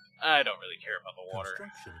 I don't really care about the water,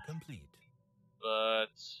 Construction complete.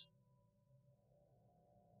 but...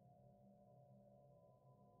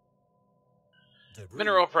 Debris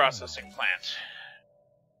Mineral processing analyzed. plant.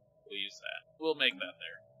 We'll use that. We'll make that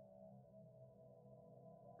there.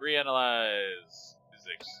 Reanalyze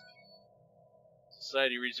physics.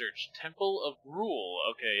 Society research. Temple of Rule.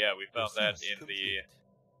 Okay, yeah, we found that Research in complete.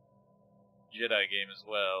 the Jedi game as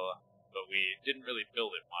well, but we didn't really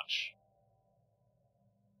build it much.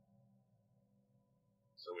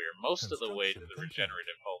 So we are most of the way to the Construction complete.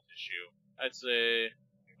 regenerative hull tissue. I'd say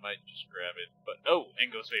we might just grab it, but oh,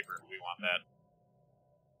 Engos Vapor. We want that.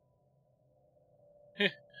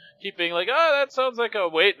 Keep being like, oh, that sounds like a...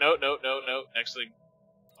 Wait, no. Next thing.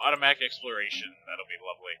 Automatic exploration. That'll be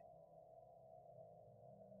lovely.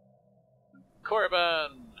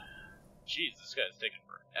 Korriban! Jeez, this guy's taking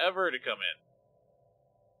forever to come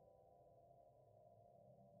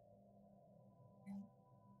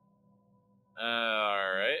in.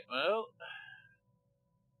 Alright, well...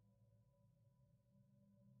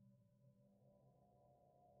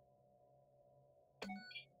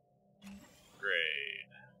 Great.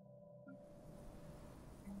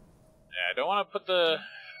 Yeah, I don't want to put the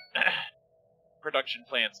production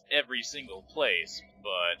plants every single place,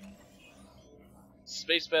 but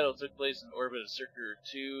space battle took place in orbit of Circular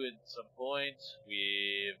 2 at some point.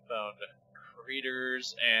 We found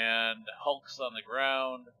craters and hulks on the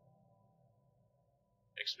ground.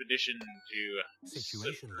 Expedition to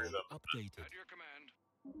Situation sift through log them. updated. At your command.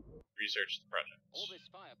 Research the project. All this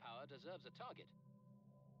firepower deserves a target.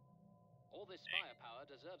 All this firepower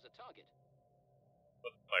deserves a target.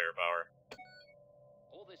 What firepower?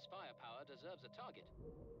 All this firepower deserves a target.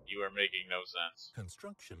 You are making no sense.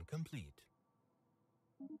 Construction complete.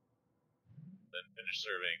 Then finish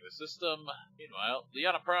surveying the system. Meanwhile,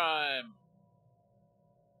 Liana Prime!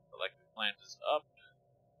 plant is up.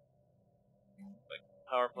 Like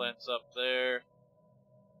power plant's up there.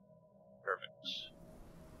 Perfect.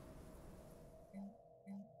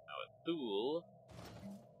 Now a Thule.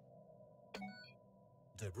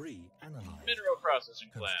 Debris analyzed. Mineral processing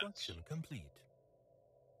plant. Construction complete.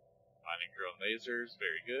 Mining drone lasers,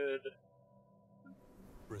 very good.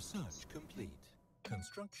 Research complete.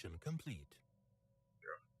 Construction complete.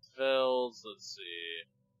 Fells, let's see.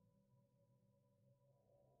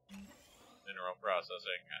 Mineral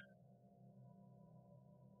processing.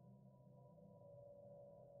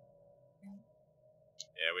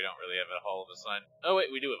 Yeah, we don't really have a Hall of Assignment. Oh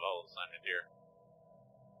wait, we do have a Hall of Assignment here.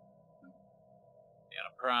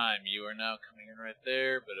 Diana Prime, you are now coming in right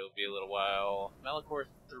there, but it'll be a little while. Malachor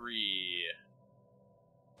 3.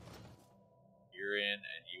 You're in,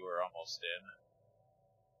 and you are almost in.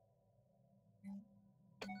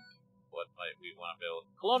 What might we want to build?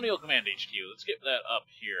 Colonial Command HQ. Let's get that up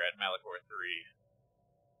here at Malachor 3.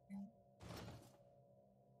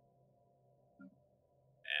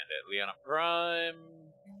 And at Liana Prime,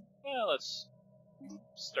 well, let's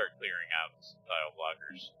start clearing out some tile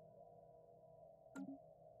blockers.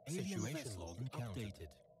 Situation log updated.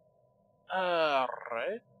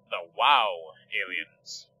 Alright. The WoW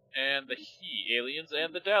aliens. And the He aliens,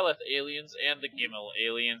 and the Daleth aliens, and the Gimel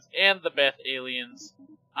aliens, and the Beth aliens.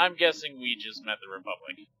 I'm guessing we just met the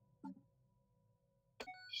Republic.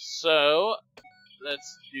 So,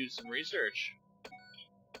 let's do some research.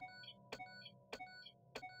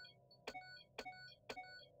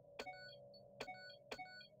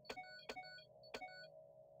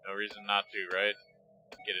 No reason not to, right?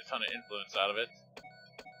 Get a ton of influence out of it.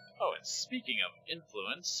 Oh, and speaking of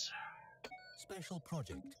influence, Special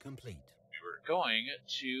project complete. we were going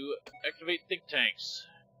to activate think tanks.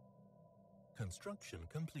 Construction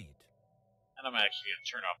complete. And I'm actually going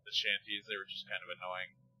to turn off the shanties, they were just kind of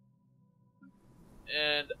annoying.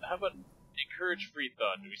 And how about encourage free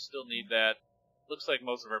thought? Do we still need that? Looks like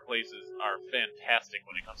most of our places are fantastic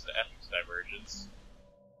when it comes to ethics divergence.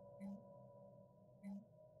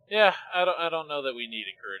 Yeah, I don't know that we need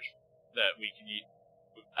encourage, that we can eat.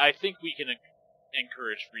 I think we can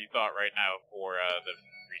encourage free thought right now for the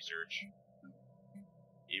research.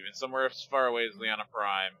 Even somewhere as far away as Liana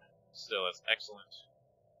Prime still has excellent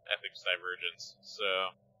ethics divergence.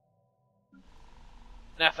 So,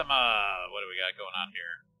 Anathema, what do we got going on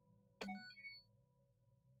here?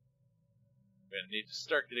 We're gonna need to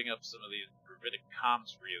start getting up some of these gravitic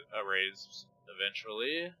comms arrays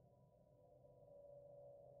eventually.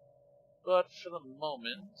 But for the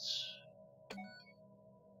moment,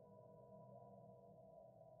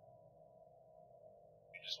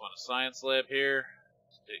 we just want a science lab here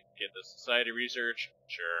to get the society research.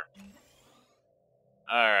 Sure.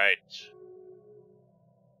 Alright.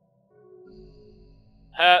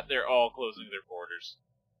 They're all closing their borders.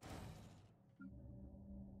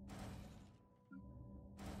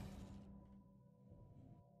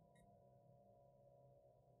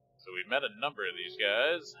 So we met a number of these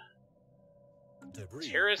guys. Debris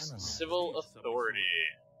Taris analyzed. Civil Authority.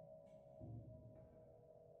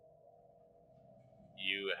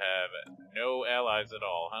 You have no allies at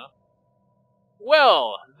all, huh?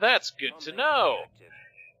 Well, that's good to know.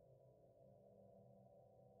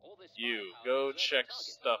 All this You firepower go deserves a check target.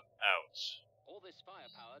 stuff out. All this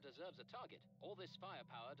firepower deserves a target. All this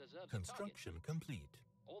firepower deserves a target. Construction complete.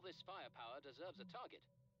 All this firepower deserves a target.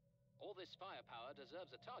 All this firepower deserves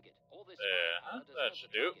a target. All this Yeah, firepower that deserves should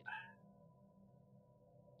a do. target.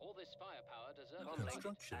 All this firepower deserves a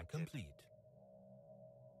Construction target. complete.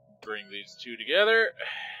 Bring these two together.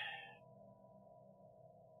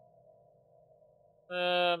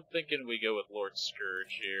 I'm thinking we go with Lord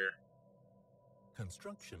Scourge here.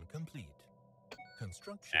 Construction complete.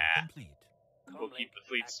 Construction Ah. complete. We'll keep the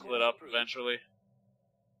fleet split up eventually.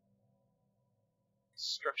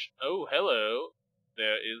 Structure. Oh, hello.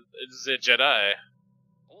 There is a Jedi.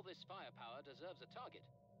 All this firepower deserves a target.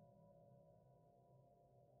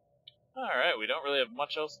 Alright, we don't really have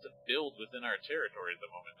much else to build within our territory at the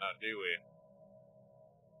moment, now do we?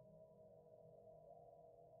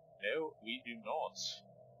 No, we do not.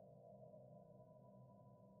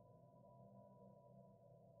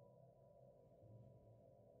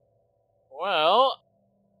 Well,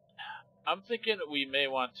 I'm thinking we may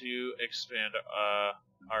want to expand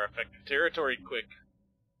our effective territory quick.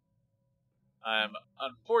 I'm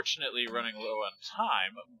unfortunately running low on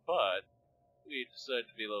time, but we decided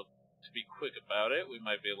to be quick about it. We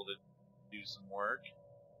might be able to do some work.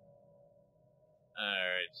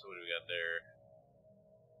 Alright, so what do we got there?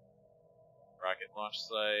 Rocket launch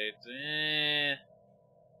site.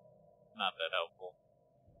 Not that helpful.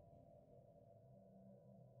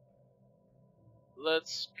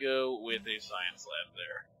 let's go with a science lab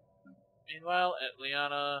there. Meanwhile, at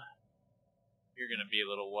Liana, you're gonna be a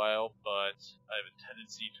little while, but I have a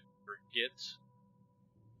tendency to forget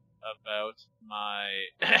about my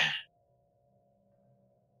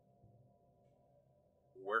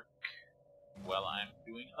work while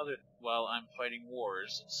I'm fighting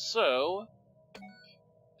wars. So,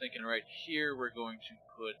 thinking right here, we're going to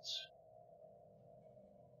put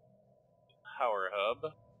the power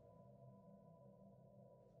hub.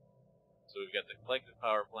 So we've got the collective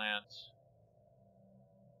power plant.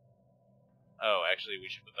 Oh, actually, we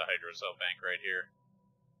should put the hydro cell bank right here.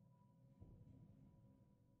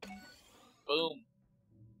 Boom.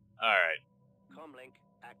 Alright. Comlink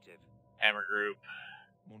active. Hammer group.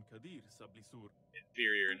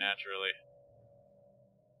 Inferior, naturally.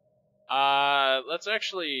 Let's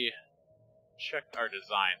actually check our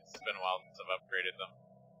designs. It's been a while since I've upgraded them.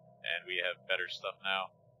 And we have better stuff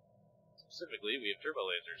now. Specifically, we have turbo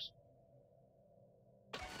lasers.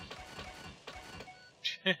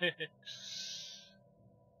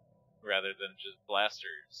 Rather than just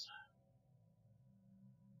blasters.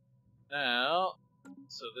 Now,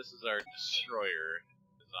 so this is our destroyer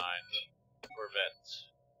design, Corvette.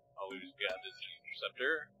 All we've got is an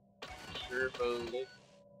interceptor, turbo lift,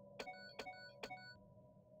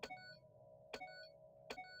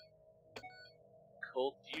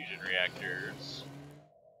 cold fusion reactors,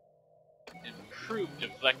 improved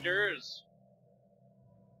deflectors,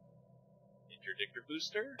 interdictor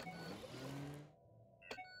booster,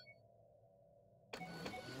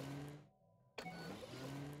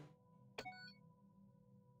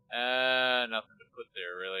 nothing to put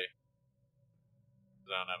there really. I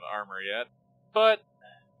don't have armor yet, but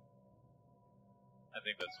I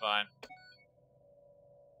think that's fine.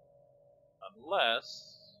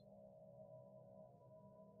 Unless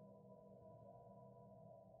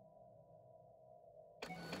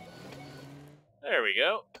there we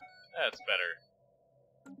go. That's better.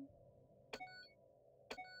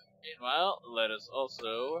 Meanwhile, let us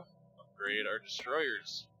also upgrade our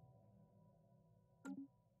destroyers.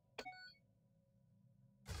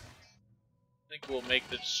 I think we'll make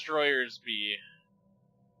the destroyers be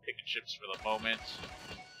picket ships for the moment,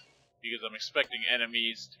 because I'm expecting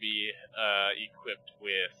enemies to be equipped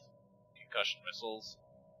with concussion missiles,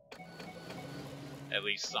 at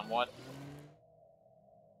least somewhat.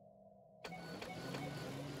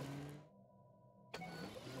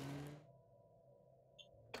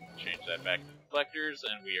 Change that back to deflectors,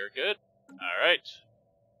 and we are good. Alright.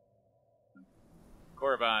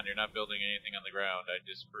 Korriban, you're not building anything on the ground, I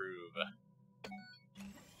disapprove.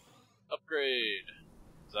 Upgrade.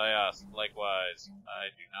 Zayas, likewise.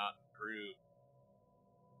 I do not approve.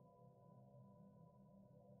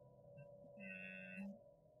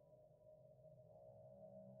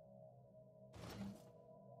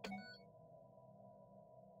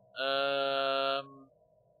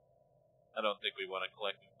 I don't think we want a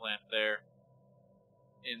collective plant there.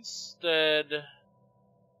 Instead,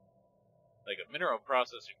 like a mineral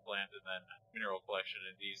processing plant and then mineral collection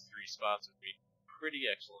in these three spots would be pretty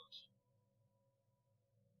excellent.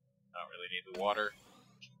 Don't really need the water.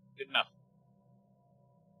 Good enough.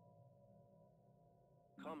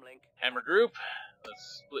 Comlink. Hammer group.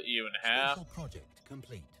 Let's split you in half. Special project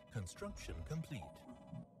complete. Construction complete.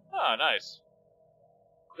 Ah, nice.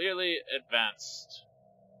 Clearly advanced.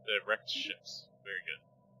 The wrecked ships. Very good.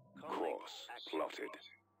 Comlink Cross active. plotted.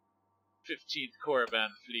 15th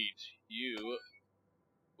Korriban Fleet. You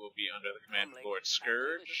will be under the command of Comlink Lord active.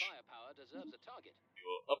 Scourge. This firepower deserves a target. You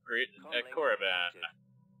will upgrade at Comlink Korriban. active.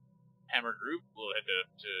 Hammer group will head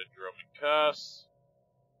to Droman Kuss.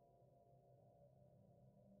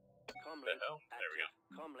 Comlink hell? There we go.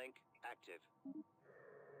 active. Comlink active.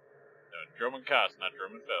 No, Droman Kuss, not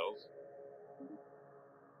Droman Fells.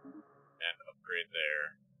 And upgrade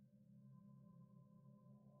there.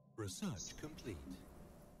 Research complete.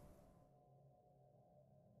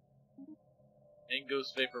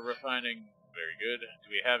 Ingos Vapor Refining, very good. Do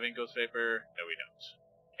we have Ingos Vapor? No, we don't.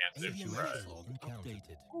 Cancer Alien surprise. log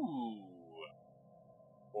updated. Ooh.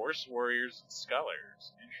 Force Warriors and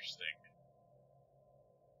Scholars. Interesting.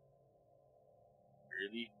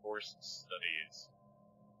 Early Force Studies.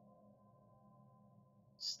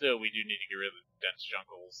 Still, we do need to get rid of the dense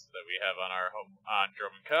juncles that we have on our home on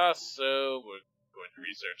Droman Kuss, so we're going to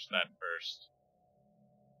research that first.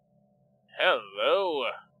 Hello!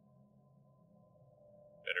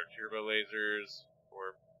 Better turbo lasers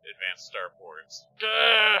or advanced starports.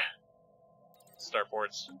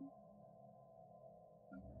 Starports.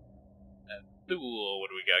 And Thule, what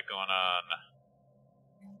do we got going on?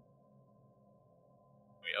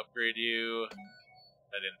 We upgrade you?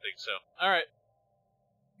 I didn't think so. Alright.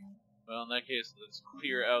 Well, in that case, let's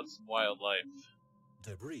clear out some wildlife.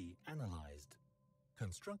 Debris analyzed.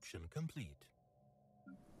 Construction complete.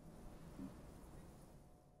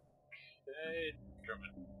 Okay, German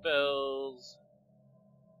bells.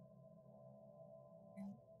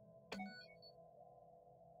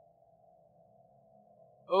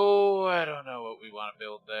 Oh, I don't know what we want to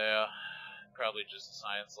build there. Probably just a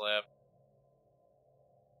science lab.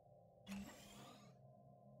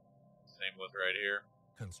 Same with right here.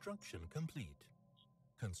 Construction complete.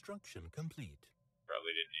 Construction complete.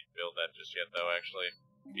 Probably didn't need to build that just yet, though, actually.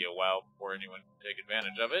 It'd be a while before anyone can take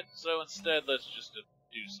advantage of it. So instead, let's just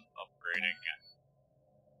do some upgrading.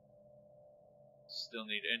 Still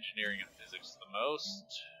need engineering and physics the most.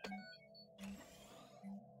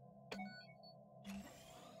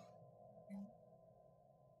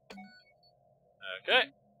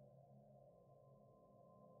 Okay.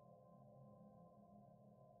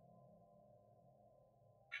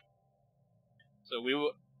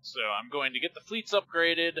 So I'm going to get the fleets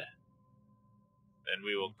upgraded. Then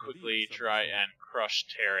we will quickly try and crush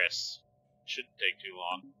Taris. Shouldn't take too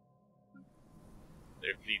long.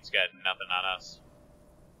 Their fleet's got nothing on us.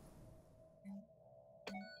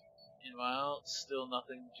 Meanwhile, still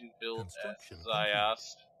nothing to build at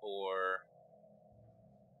Ziost for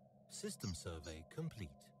System survey complete.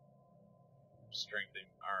 strengthening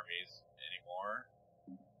armies anymore.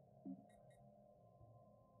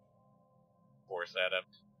 Force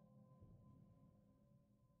adept.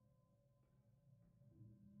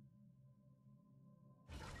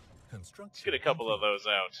 Construction Let's get a couple of those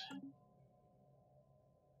out.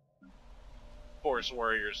 Force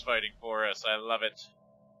warriors fighting for us. I love it.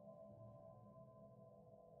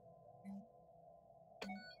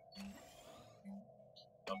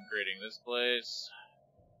 Upgrading this place.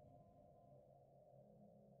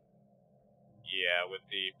 Yeah, with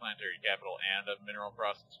the planetary capital and a mineral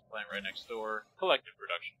processing plant right next door. Collective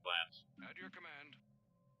production plant. At your command.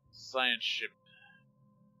 Science ship.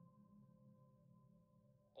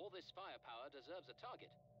 All this firepower deserves a target.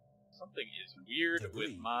 Something is weird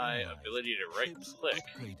with my ability to right click.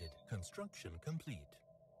 Upgraded. Construction complete.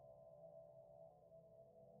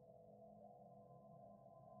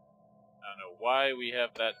 I don't know why we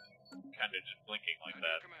have that kind of just blinking like At your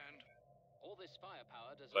that. command. All this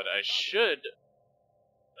firepower deserves But a I target. should...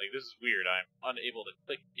 Like, this is weird. I'm unable to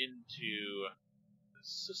click into the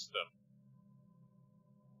system.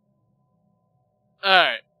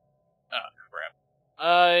 Alright. Oh, crap.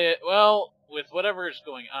 Well, with whatever is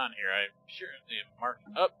going on here, I'm sure they have marked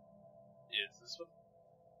up. Is this what...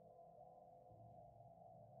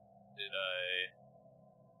 Did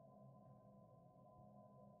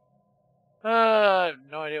I have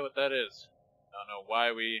no idea what that is. I don't know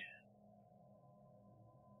why we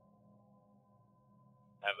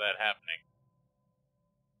have that happening.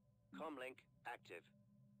 Comlink active.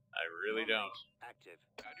 I really don't. Active.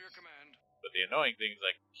 At your command. But the annoying thing is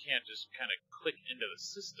I can't just kind of click into the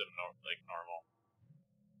system like normal.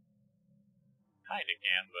 Kinda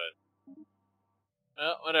can, but...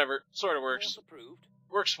 Well, whatever. Sort of works. Course approved.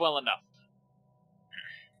 Works well enough.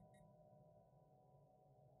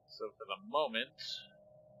 So for the moment...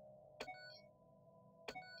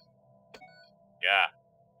 Yeah,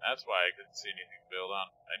 that's why I couldn't see anything to build on.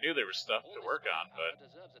 I knew there was stuff All to this work on, firepower but...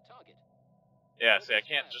 deserves a target. Yeah, All see, I this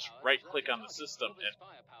can't just firepower right-click deserves a on the target. system All this and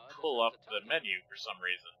firepower pull deserves up a the target. menu for some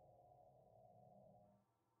reason.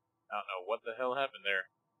 I don't know what the hell happened there.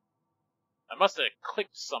 I must have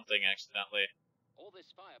clicked something accidentally. All this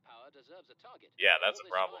firepower deserves a target. Yeah, that's All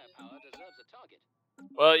a problem. This firepower deserves a target.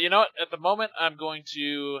 Well, you know what? At the moment, I'm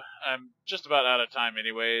just about out of time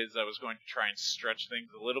anyways. I was going to try and stretch things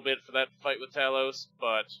a little bit for that fight with Talos,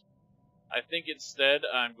 but I think instead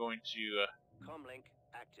I'm going to Comlink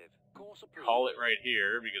active. Course approved. call it right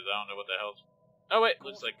here, because I don't know what the hell's... Oh wait,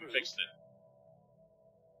 looks like we fixed it.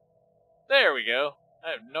 There we go.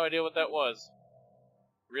 I have no idea what that was.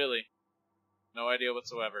 Really. No idea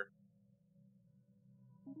whatsoever.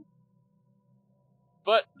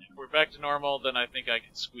 But, if we're back to normal, then I think I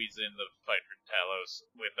can squeeze in the fight for Talos,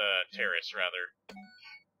 with, Taris, rather.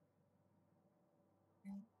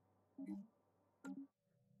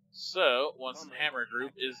 So, once the Hammer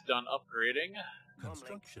Group is done upgrading...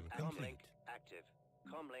 Construction complete. Comlink active.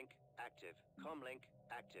 Comlink active. Comlink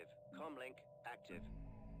active. Comlink active.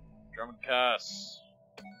 Drummond Cass.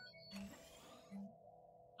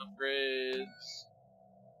 Upgrades.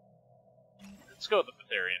 Let's go with the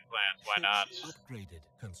Betharian plant, why not? Ships upgraded.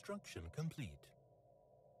 Construction complete.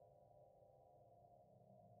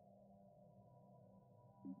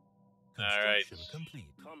 Alright. Construction complete.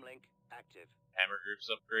 Comlink active. Hammer Group's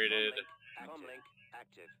upgraded. Comlink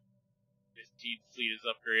active. 15th fleet is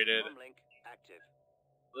upgraded. Comlink active.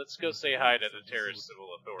 Let's go say hi to the Taris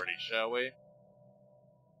Civil Authority, shall we?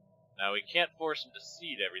 Now, we can't force them to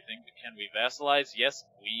cede everything, but can we vassalize? Yes,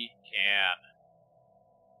 we can.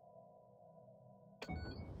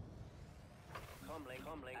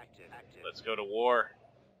 Comlink active. Let's go to war.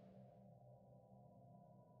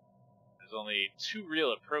 There's only two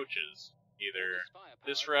real approaches. Either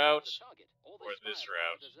this route or this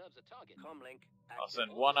route. Comlink I'll active.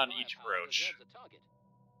 send one on each approach.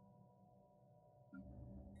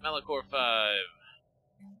 Malachor 5.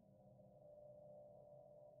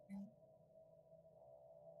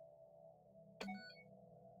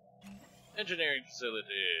 Engineering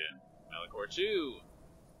facility. Malachor 2.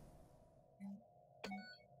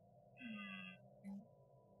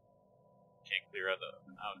 Can't clear out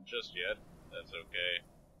just yet. That's okay.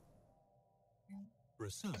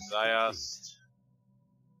 Research Ziost.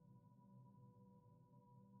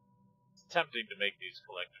 It's tempting to make these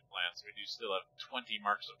collective plans. We do still have 20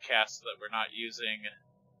 marks of caste that we're not using.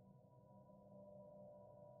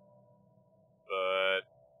 But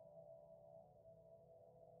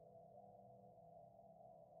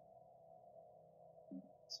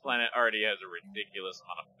this planet already has a ridiculous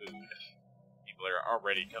amount of food. People are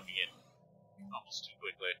already coming in almost too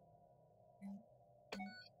quickly.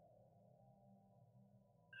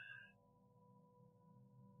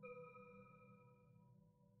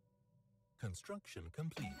 Construction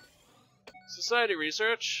complete. Society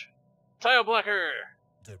research. Tile blocker!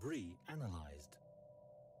 Debris analyzed.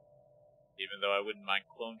 Even though I wouldn't mind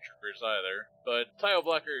clone troopers either. But tile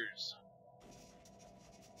blockers.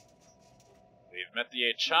 We've met the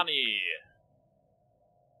Echani.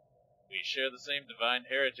 We share the same divine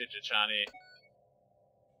heritage, Echani.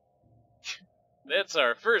 That's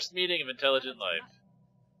our first meeting of intelligent life.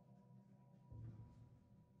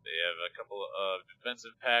 They have a couple of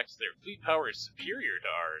defensive packs. Their fleet power is superior to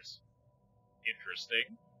ours.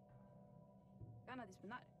 Interesting.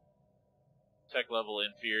 Tech level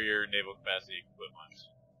inferior, naval capacity equivalent.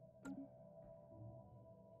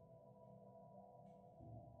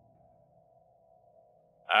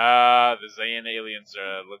 Ah, the Zayan aliens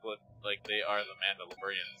look like they are the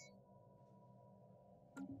Mandalorians.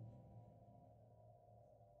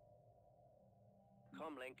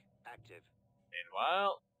 Comlink active.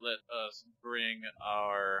 Meanwhile, let us bring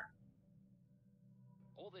our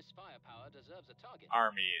All this firepower deserves a target.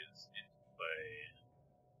 armies into play.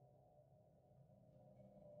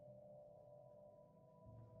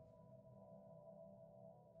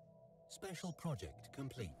 Special project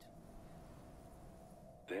complete.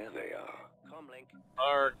 There they are. Comlink.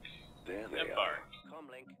 Arc, There they embark.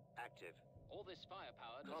 Comlink active. All this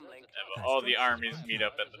firepower Comlink. deserves a Have target. all the armies meet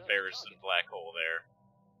up at the Barristan black hole there.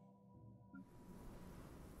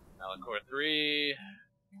 Malachor 3.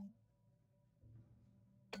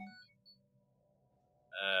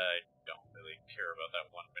 I don't really care about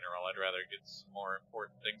that one mineral. I'd rather get some more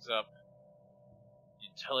important things up. The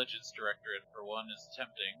Intelligence Directorate, for one, is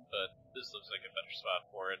tempting, but this looks like a better spot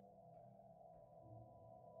for it.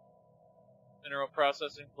 Mineral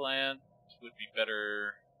processing plant would be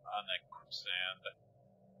better on that quicksand.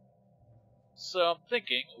 So I'm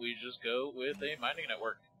thinking we just go with a mining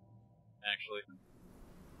network, actually.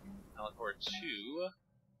 Malachor 2.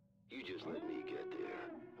 You just let me get there.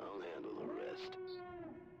 I'll handle the rest.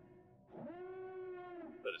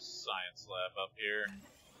 Put a science lab up here.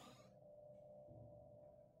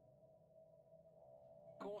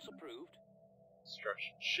 Course approved.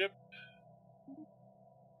 Construction ship.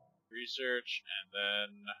 Research, and then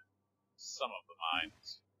some of the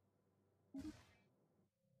mines.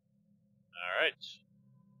 Alright.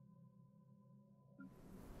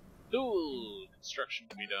 Dual construction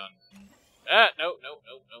to be done. Ah, no,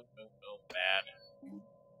 bad.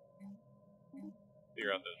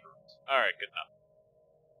 Clear out those rooms. Alright, good enough.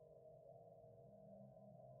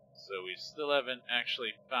 So we still haven't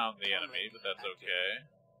actually found the enemy, but that's okay.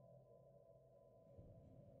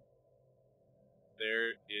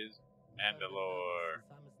 There is Mandalore.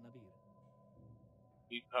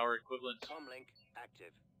 Fleet power equivalent. Comlink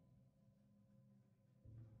active.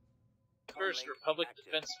 First Comlink Republic active.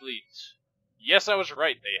 Defense Fleet. Yes, I was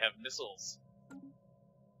right. They have missiles. I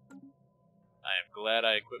am glad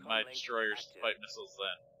I equipped my Comlink destroyers to active. fight missiles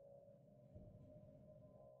then.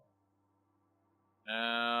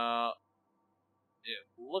 Now, it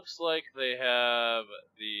looks like they have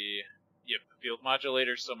the field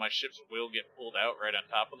modulators, so my ships will get pulled out right on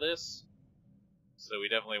top of this. So we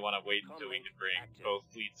definitely want to wait until we can bring Active. both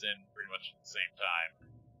fleets in pretty much at the same time.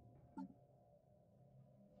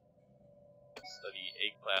 Study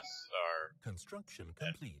A-class star Construction at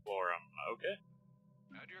complete. Forum. Okay.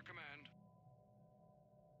 At your command.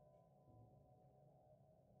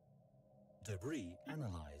 Debris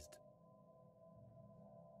analyzed.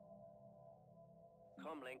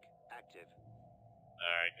 Comlink active.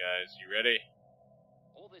 Alright, guys, you ready?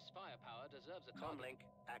 All this firepower deserves a target. Comlink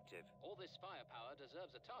active. All this firepower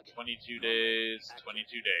deserves a target. 22 days,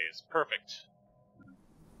 22 days. Perfect.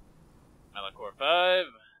 Malachor 5.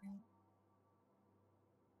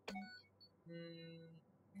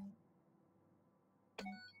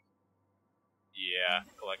 Yeah,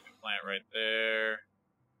 collective plant right there.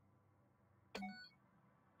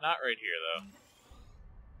 Not right here, though.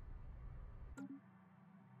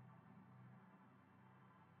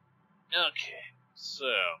 Okay, so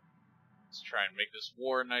let's try and make this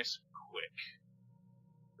war nice and quick.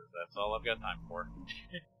 Because that's all I've got time for.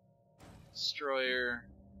 Destroyer,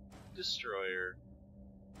 destroyer,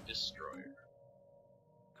 destroyer.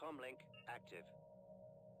 Comlink active.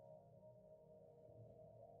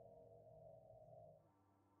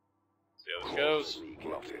 See how this goes.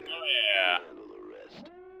 Oh yeah, Handle the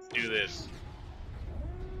rest. let's do this.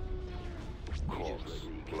 Course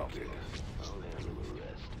plotted. I'll handle the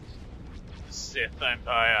rest. Sith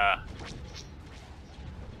Empire.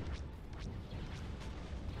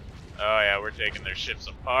 Oh yeah, we're taking their ships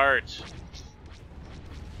apart.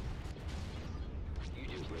 You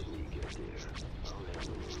just let me get there. I'll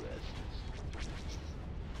handle the rest.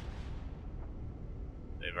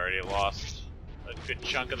 They've already lost a good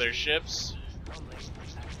chunk of their ships. Comlink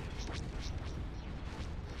active.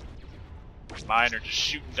 Mine are just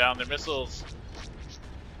shooting down their missiles.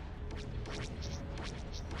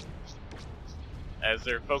 As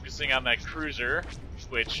they're focusing on that cruiser,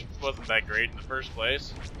 which wasn't that great in the first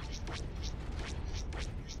place.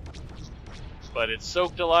 But it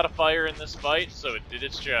soaked a lot of fire in this fight, so it did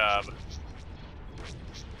its job.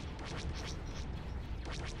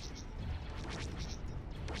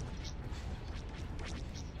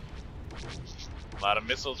 A lot of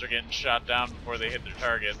missiles are getting shot down before they hit their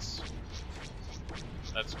targets.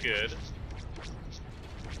 That's good.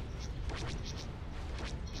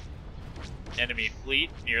 Enemy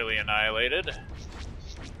fleet nearly annihilated.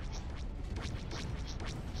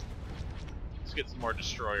 Let's get some more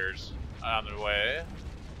destroyers on their way.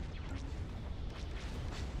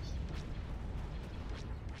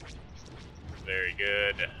 Very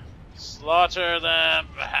good. Slaughter them!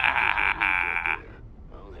 I'll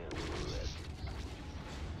handle the rest.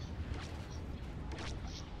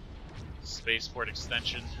 Spaceport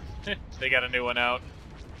extension. They got a new one out.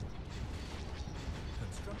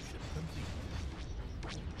 Construction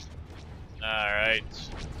complete. Alright.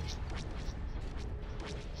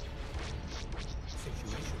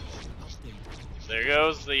 Situation log updated. There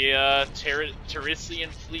goes the Tarisian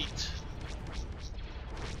fleet.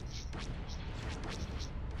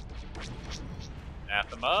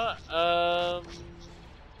 Anathema.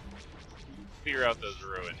 Clear out those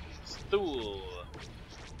ruins. Thule.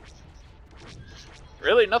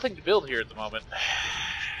 Really, nothing to build here at the moment.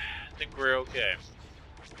 I think we're okay.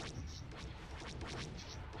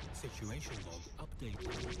 Situation log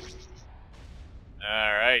updated.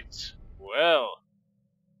 Alright. Well.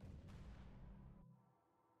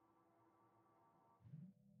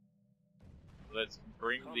 Let's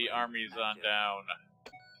bring the armies on down.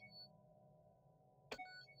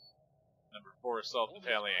 Number 4 Assault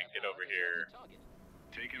Battalion, get over here.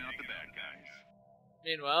 Taking out the bad guys.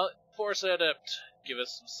 Meanwhile, Force Adept, give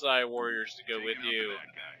us some Psi Warriors to go with you.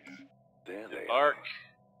 There they Embark.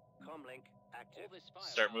 Comlink active.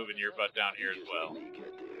 Start moving your butt down here as Just well. let me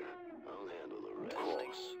get there. I'll handle the rest.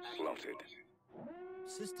 Course plotted.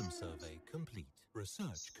 System survey complete.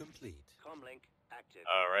 Research complete. Comlink active.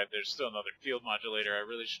 Alright, there's still another field modulator. I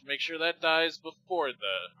really should make sure that dies before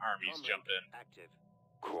the armies Comlink jump in. active.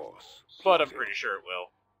 Course But I'm plotted. pretty sure it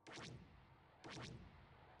will.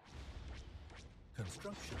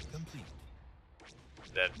 Construction complete.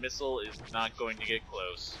 That missile is not going to get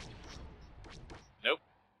close. Nope.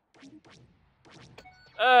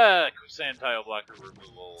 Sand tile blocker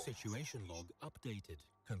removal. Situation log updated.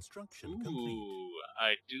 Construction complete. Ooh,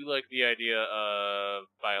 I do like the idea of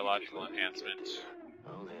biological Just let me get enhancement.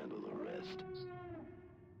 there. I'll handle the rest.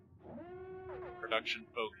 Production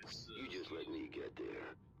focus. You just let me get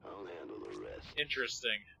there. I'll handle the rest.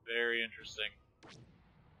 Interesting. Very interesting.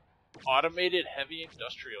 Automated heavy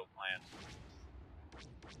industrial plant.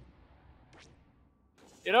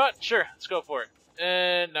 You know what? Sure, let's go for it.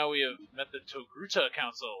 And now we have met the Togruta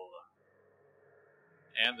Council.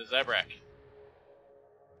 And the Zabrak.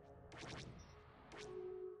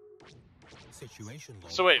 Situation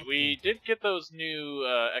log So wait, we updated. did get those new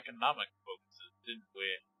economic focuses, didn't we?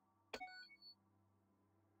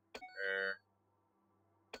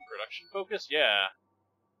 Production focus? Yeah.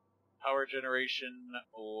 Power generation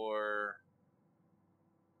or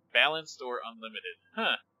balanced or unlimited.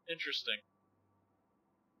 Huh, interesting.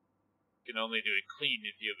 You can only do it clean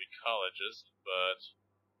if you have ecologist, but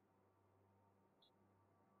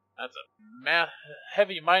that's a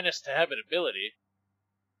heavy minus to habitability.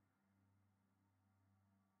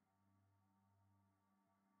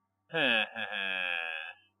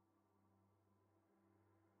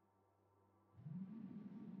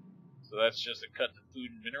 So that's just a cut to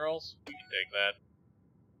food and minerals. We can take that.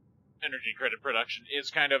 Energy credit production is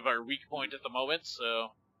kind of our weak point at the moment,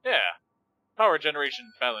 so yeah. Power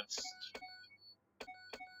generation balanced.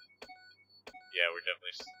 Yeah, we're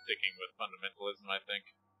definitely sticking with fundamentalism, I think.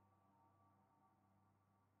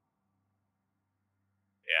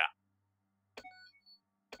 Yeah.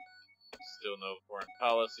 Still no foreign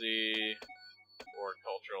policy or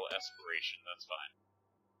cultural aspiration, that's fine.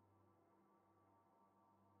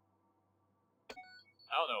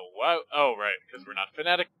 I don't know why. Oh, right, because we're not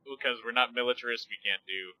fanatic, because we're not militarist, we can't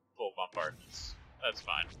do full bombardments. That's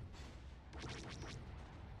fine.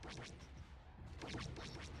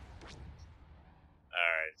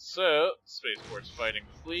 Alright, so, Spaceport's fighting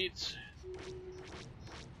the fleet.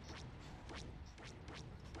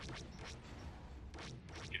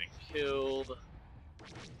 Getting killed.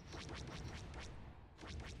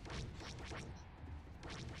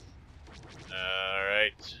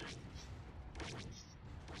 Alright.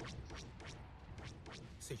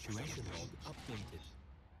 Situation log updated.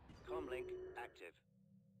 Comlink active.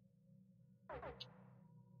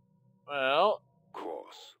 Well,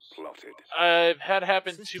 Course plotted. I've had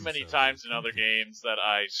happen too System many server times in other complete. games that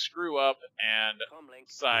I screw up and Comlink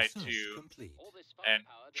decide Research to complete. All this and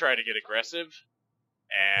firepower try to deserves get a target. aggressive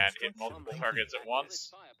and hit Construction multiple complete. targets at All this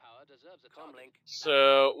once. firepower deserves a target. Comlink.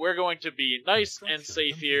 So we're going to be nice and Construction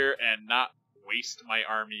safe complete. here and not waste my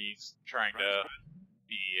armies trying to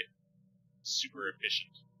be super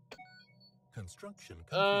efficient. Construction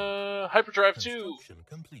complete. Hyperdrive 2! Construction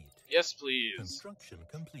complete. Yes, please. Construction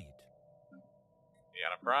complete.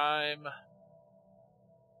 Diana Prime.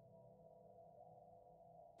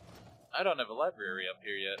 I don't have a library up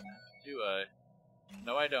here yet, do I?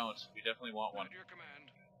 No, I don't. We definitely want one. At your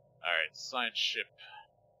command. Alright, science ship.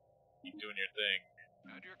 Keep doing your thing.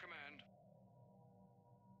 At your command.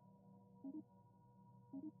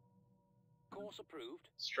 Course approved.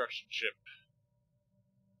 Construction ship.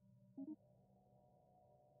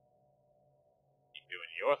 Keep doing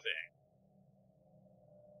your thing.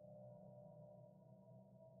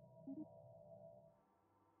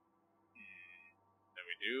 And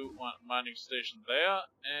we do want a mining station there,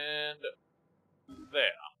 and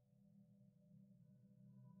there.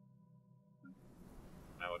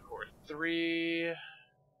 Malachor 3.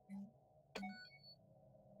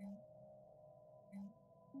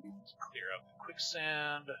 Let's clear out the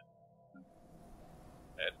quicksand.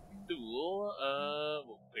 At Thule,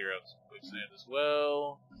 we'll clear out some quicksand as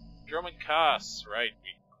well. Drummond Koss, right,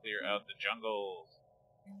 we can clear out the jungles.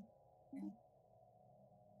 And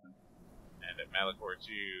at Malachor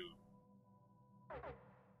 2,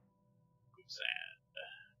 quicksand.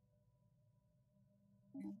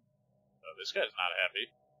 Oh, this guy's not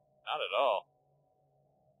happy. Not at all.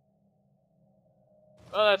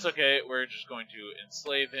 Well, that's okay. We're just going to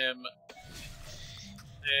enslave him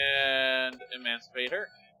and emancipate her.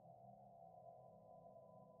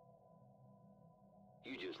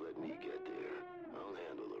 You just let me get there. I'll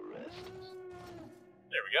handle the rest.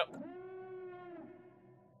 There we go.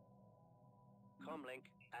 Comlink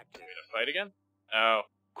active. We gonna fight again? Oh,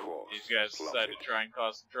 Course these guys decided to try and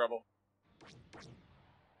cause some trouble.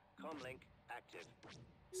 Comlink active.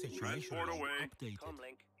 Situation Transport log away. updated.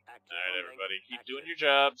 Comlink active. Alright, Comlink everybody, keep active. doing your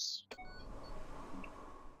jobs.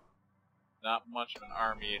 Not much of an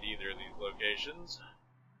army at either of these locations.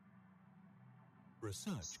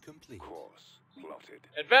 Research complete. Course plotted.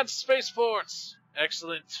 Advanced spaceports!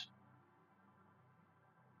 Excellent.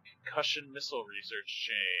 Concussion missile research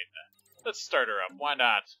chain. Let's start her up, why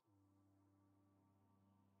not?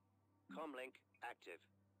 Comlink active.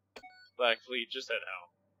 Black Fleet, just head home.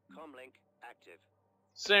 Comlink active.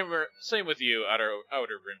 Same with you, Outer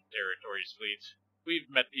Rim Territories Fleet. We've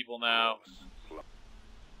met people now.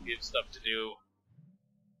 We have stuff to do.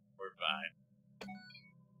 We're fine.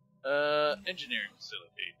 Engineering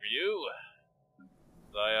facility for you.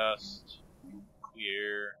 Ziost.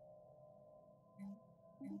 Clear.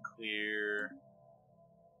 Clear.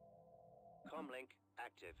 Comlink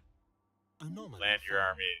active. Anomaly Land your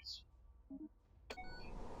found. armies.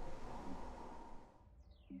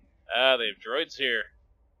 Ah, they have droids here.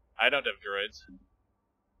 I don't have droids.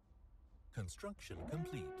 Construction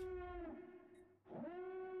complete.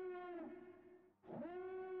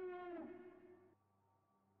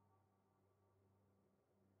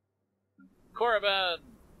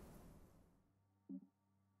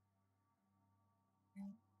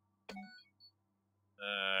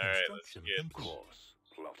 Alright, let's Construction get... complete. Course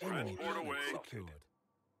plotted. Enemy Transport planet away. secured.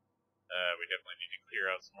 we definitely need to clear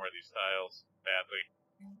out some more of these tiles. Badly.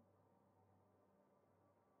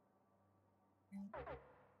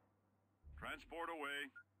 Transport away.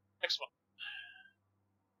 Next one.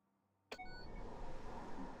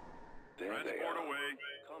 There they Transport are. away.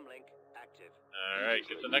 Comlink active. Alright,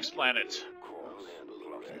 get the next planet. Course I'll handle the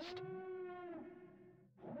plotted. rest.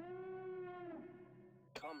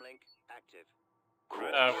 Comlink active.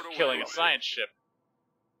 Course Killing a plotted. science ship.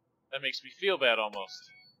 That makes me feel bad almost.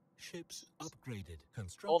 Ships upgraded.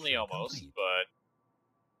 Construction Only almost, complete. but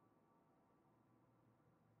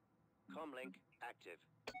Comlink active.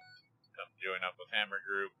 come join up with Hammer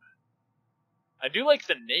Group. I do like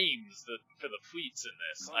the names for the fleets in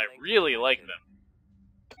this. I really like them.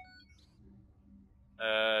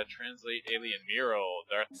 Translate Alien Mural,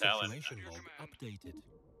 Darth Talon. Situation log updated.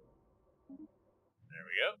 There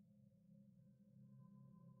we go.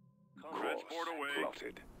 Transport away.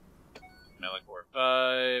 Plotted. Melicor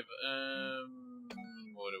 5.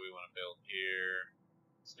 What do we want to build here?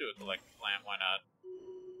 Let's do a collective plant, why not?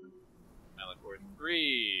 Melicor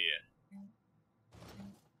 3.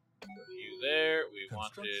 Put you there. We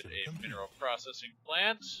wanted Construction a complete. mineral processing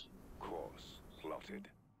plant. Course plotted.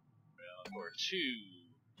 Melicor 2.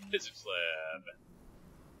 Physics lab.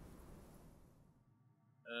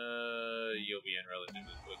 You'll be in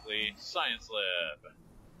relatively quickly. Science lab.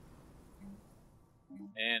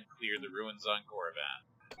 And clear the ruins on Korriban.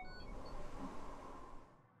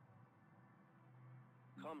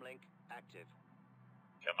 Comlink active.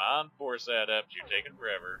 Come on, Force Adept, you're taking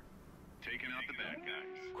forever. Taking out the bad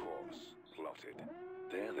guys. Course plotted.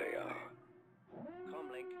 There they are.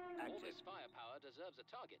 Comlink All active. this firepower deserves a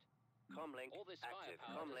target. Comlink All this active.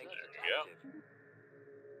 firepower Comlink deserves a target.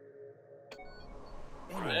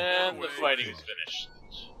 active. And the away. fighting is finished.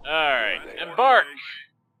 Alright, embark!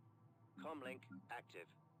 Comlink active.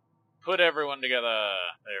 Put everyone together.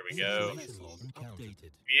 There we go. Situation log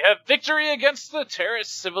updated. We have victory against the Taris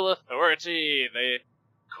Civil Authority. The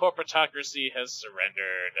corporatocracy has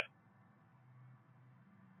surrendered.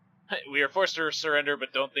 We are forced to surrender,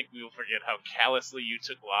 but don't think we will forget how callously you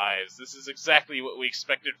took lives. This is exactly what we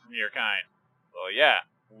expected from your kind. Well, yeah,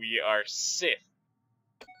 we are Sith.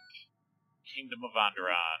 Kingdom of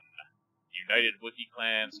Onderon. United Wookiee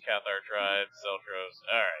clans, Cathar tribes, Zeltros.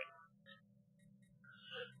 Alright.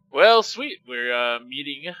 Well, sweet. We're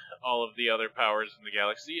meeting all of the other powers in the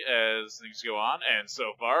galaxy as things go on, and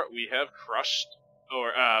so far we have crushed,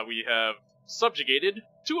 or we have subjugated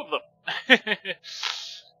 2 of them.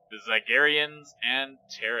 The Zygarians and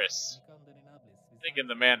Taris.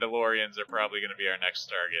 Thinking the Mandalorians are probably going to be our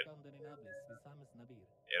next target.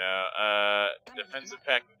 You know, defensive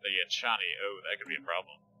pact with the Achani. Oh, that could be a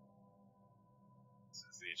problem.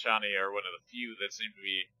 Since the Achani are one of the few that seem to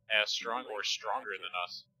be as strong or stronger than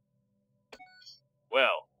us.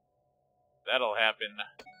 Well, that'll happen.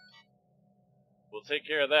 We'll take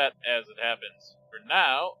care of that as it happens. For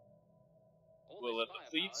now, we'll let the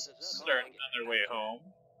fleets start on their way home,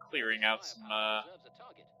 clearing out some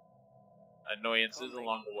annoyances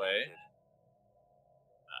along the way.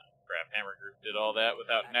 Crap, Hammer Group did all that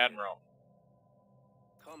without an admiral.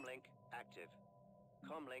 Comlink active.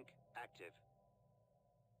 Comlink active.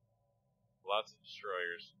 Lots of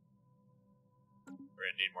destroyers. We're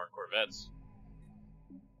gonna need more corvettes.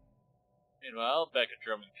 Meanwhile, back at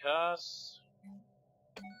Drummond Koss,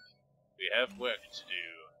 we have work to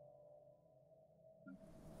do.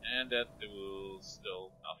 And at Thule,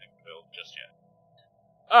 still nothing built just yet.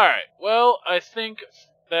 Alright, well, I think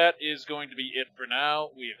that is going to be it for now.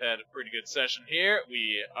 We've had a pretty good session here.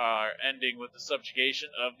 We are ending with the subjugation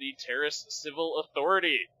of the Taris Civil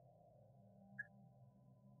Authority.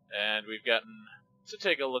 And we've gotten to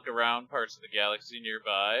take a look around parts of the galaxy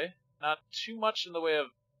nearby. Not too much in the way of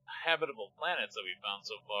habitable planets that we've found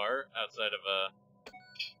so far, outside of oh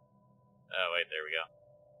wait, there we go.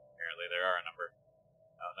 Apparently there are a number.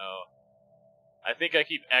 Oh no. I think I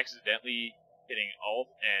keep accidentally hitting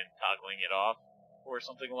Alt and toggling it off, or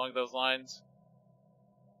something along those lines.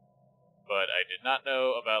 But I did not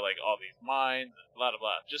know about, like, all these mines, and blah blah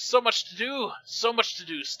blah. Just so much to do! So much to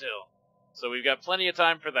do still! So we've got plenty of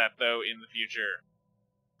time for that, though, in the future.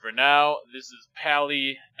 For now, this is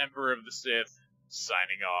Pally, Emperor of the Sith,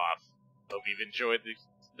 signing off. Hope you've enjoyed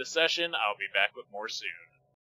the session. I'll be back with more soon.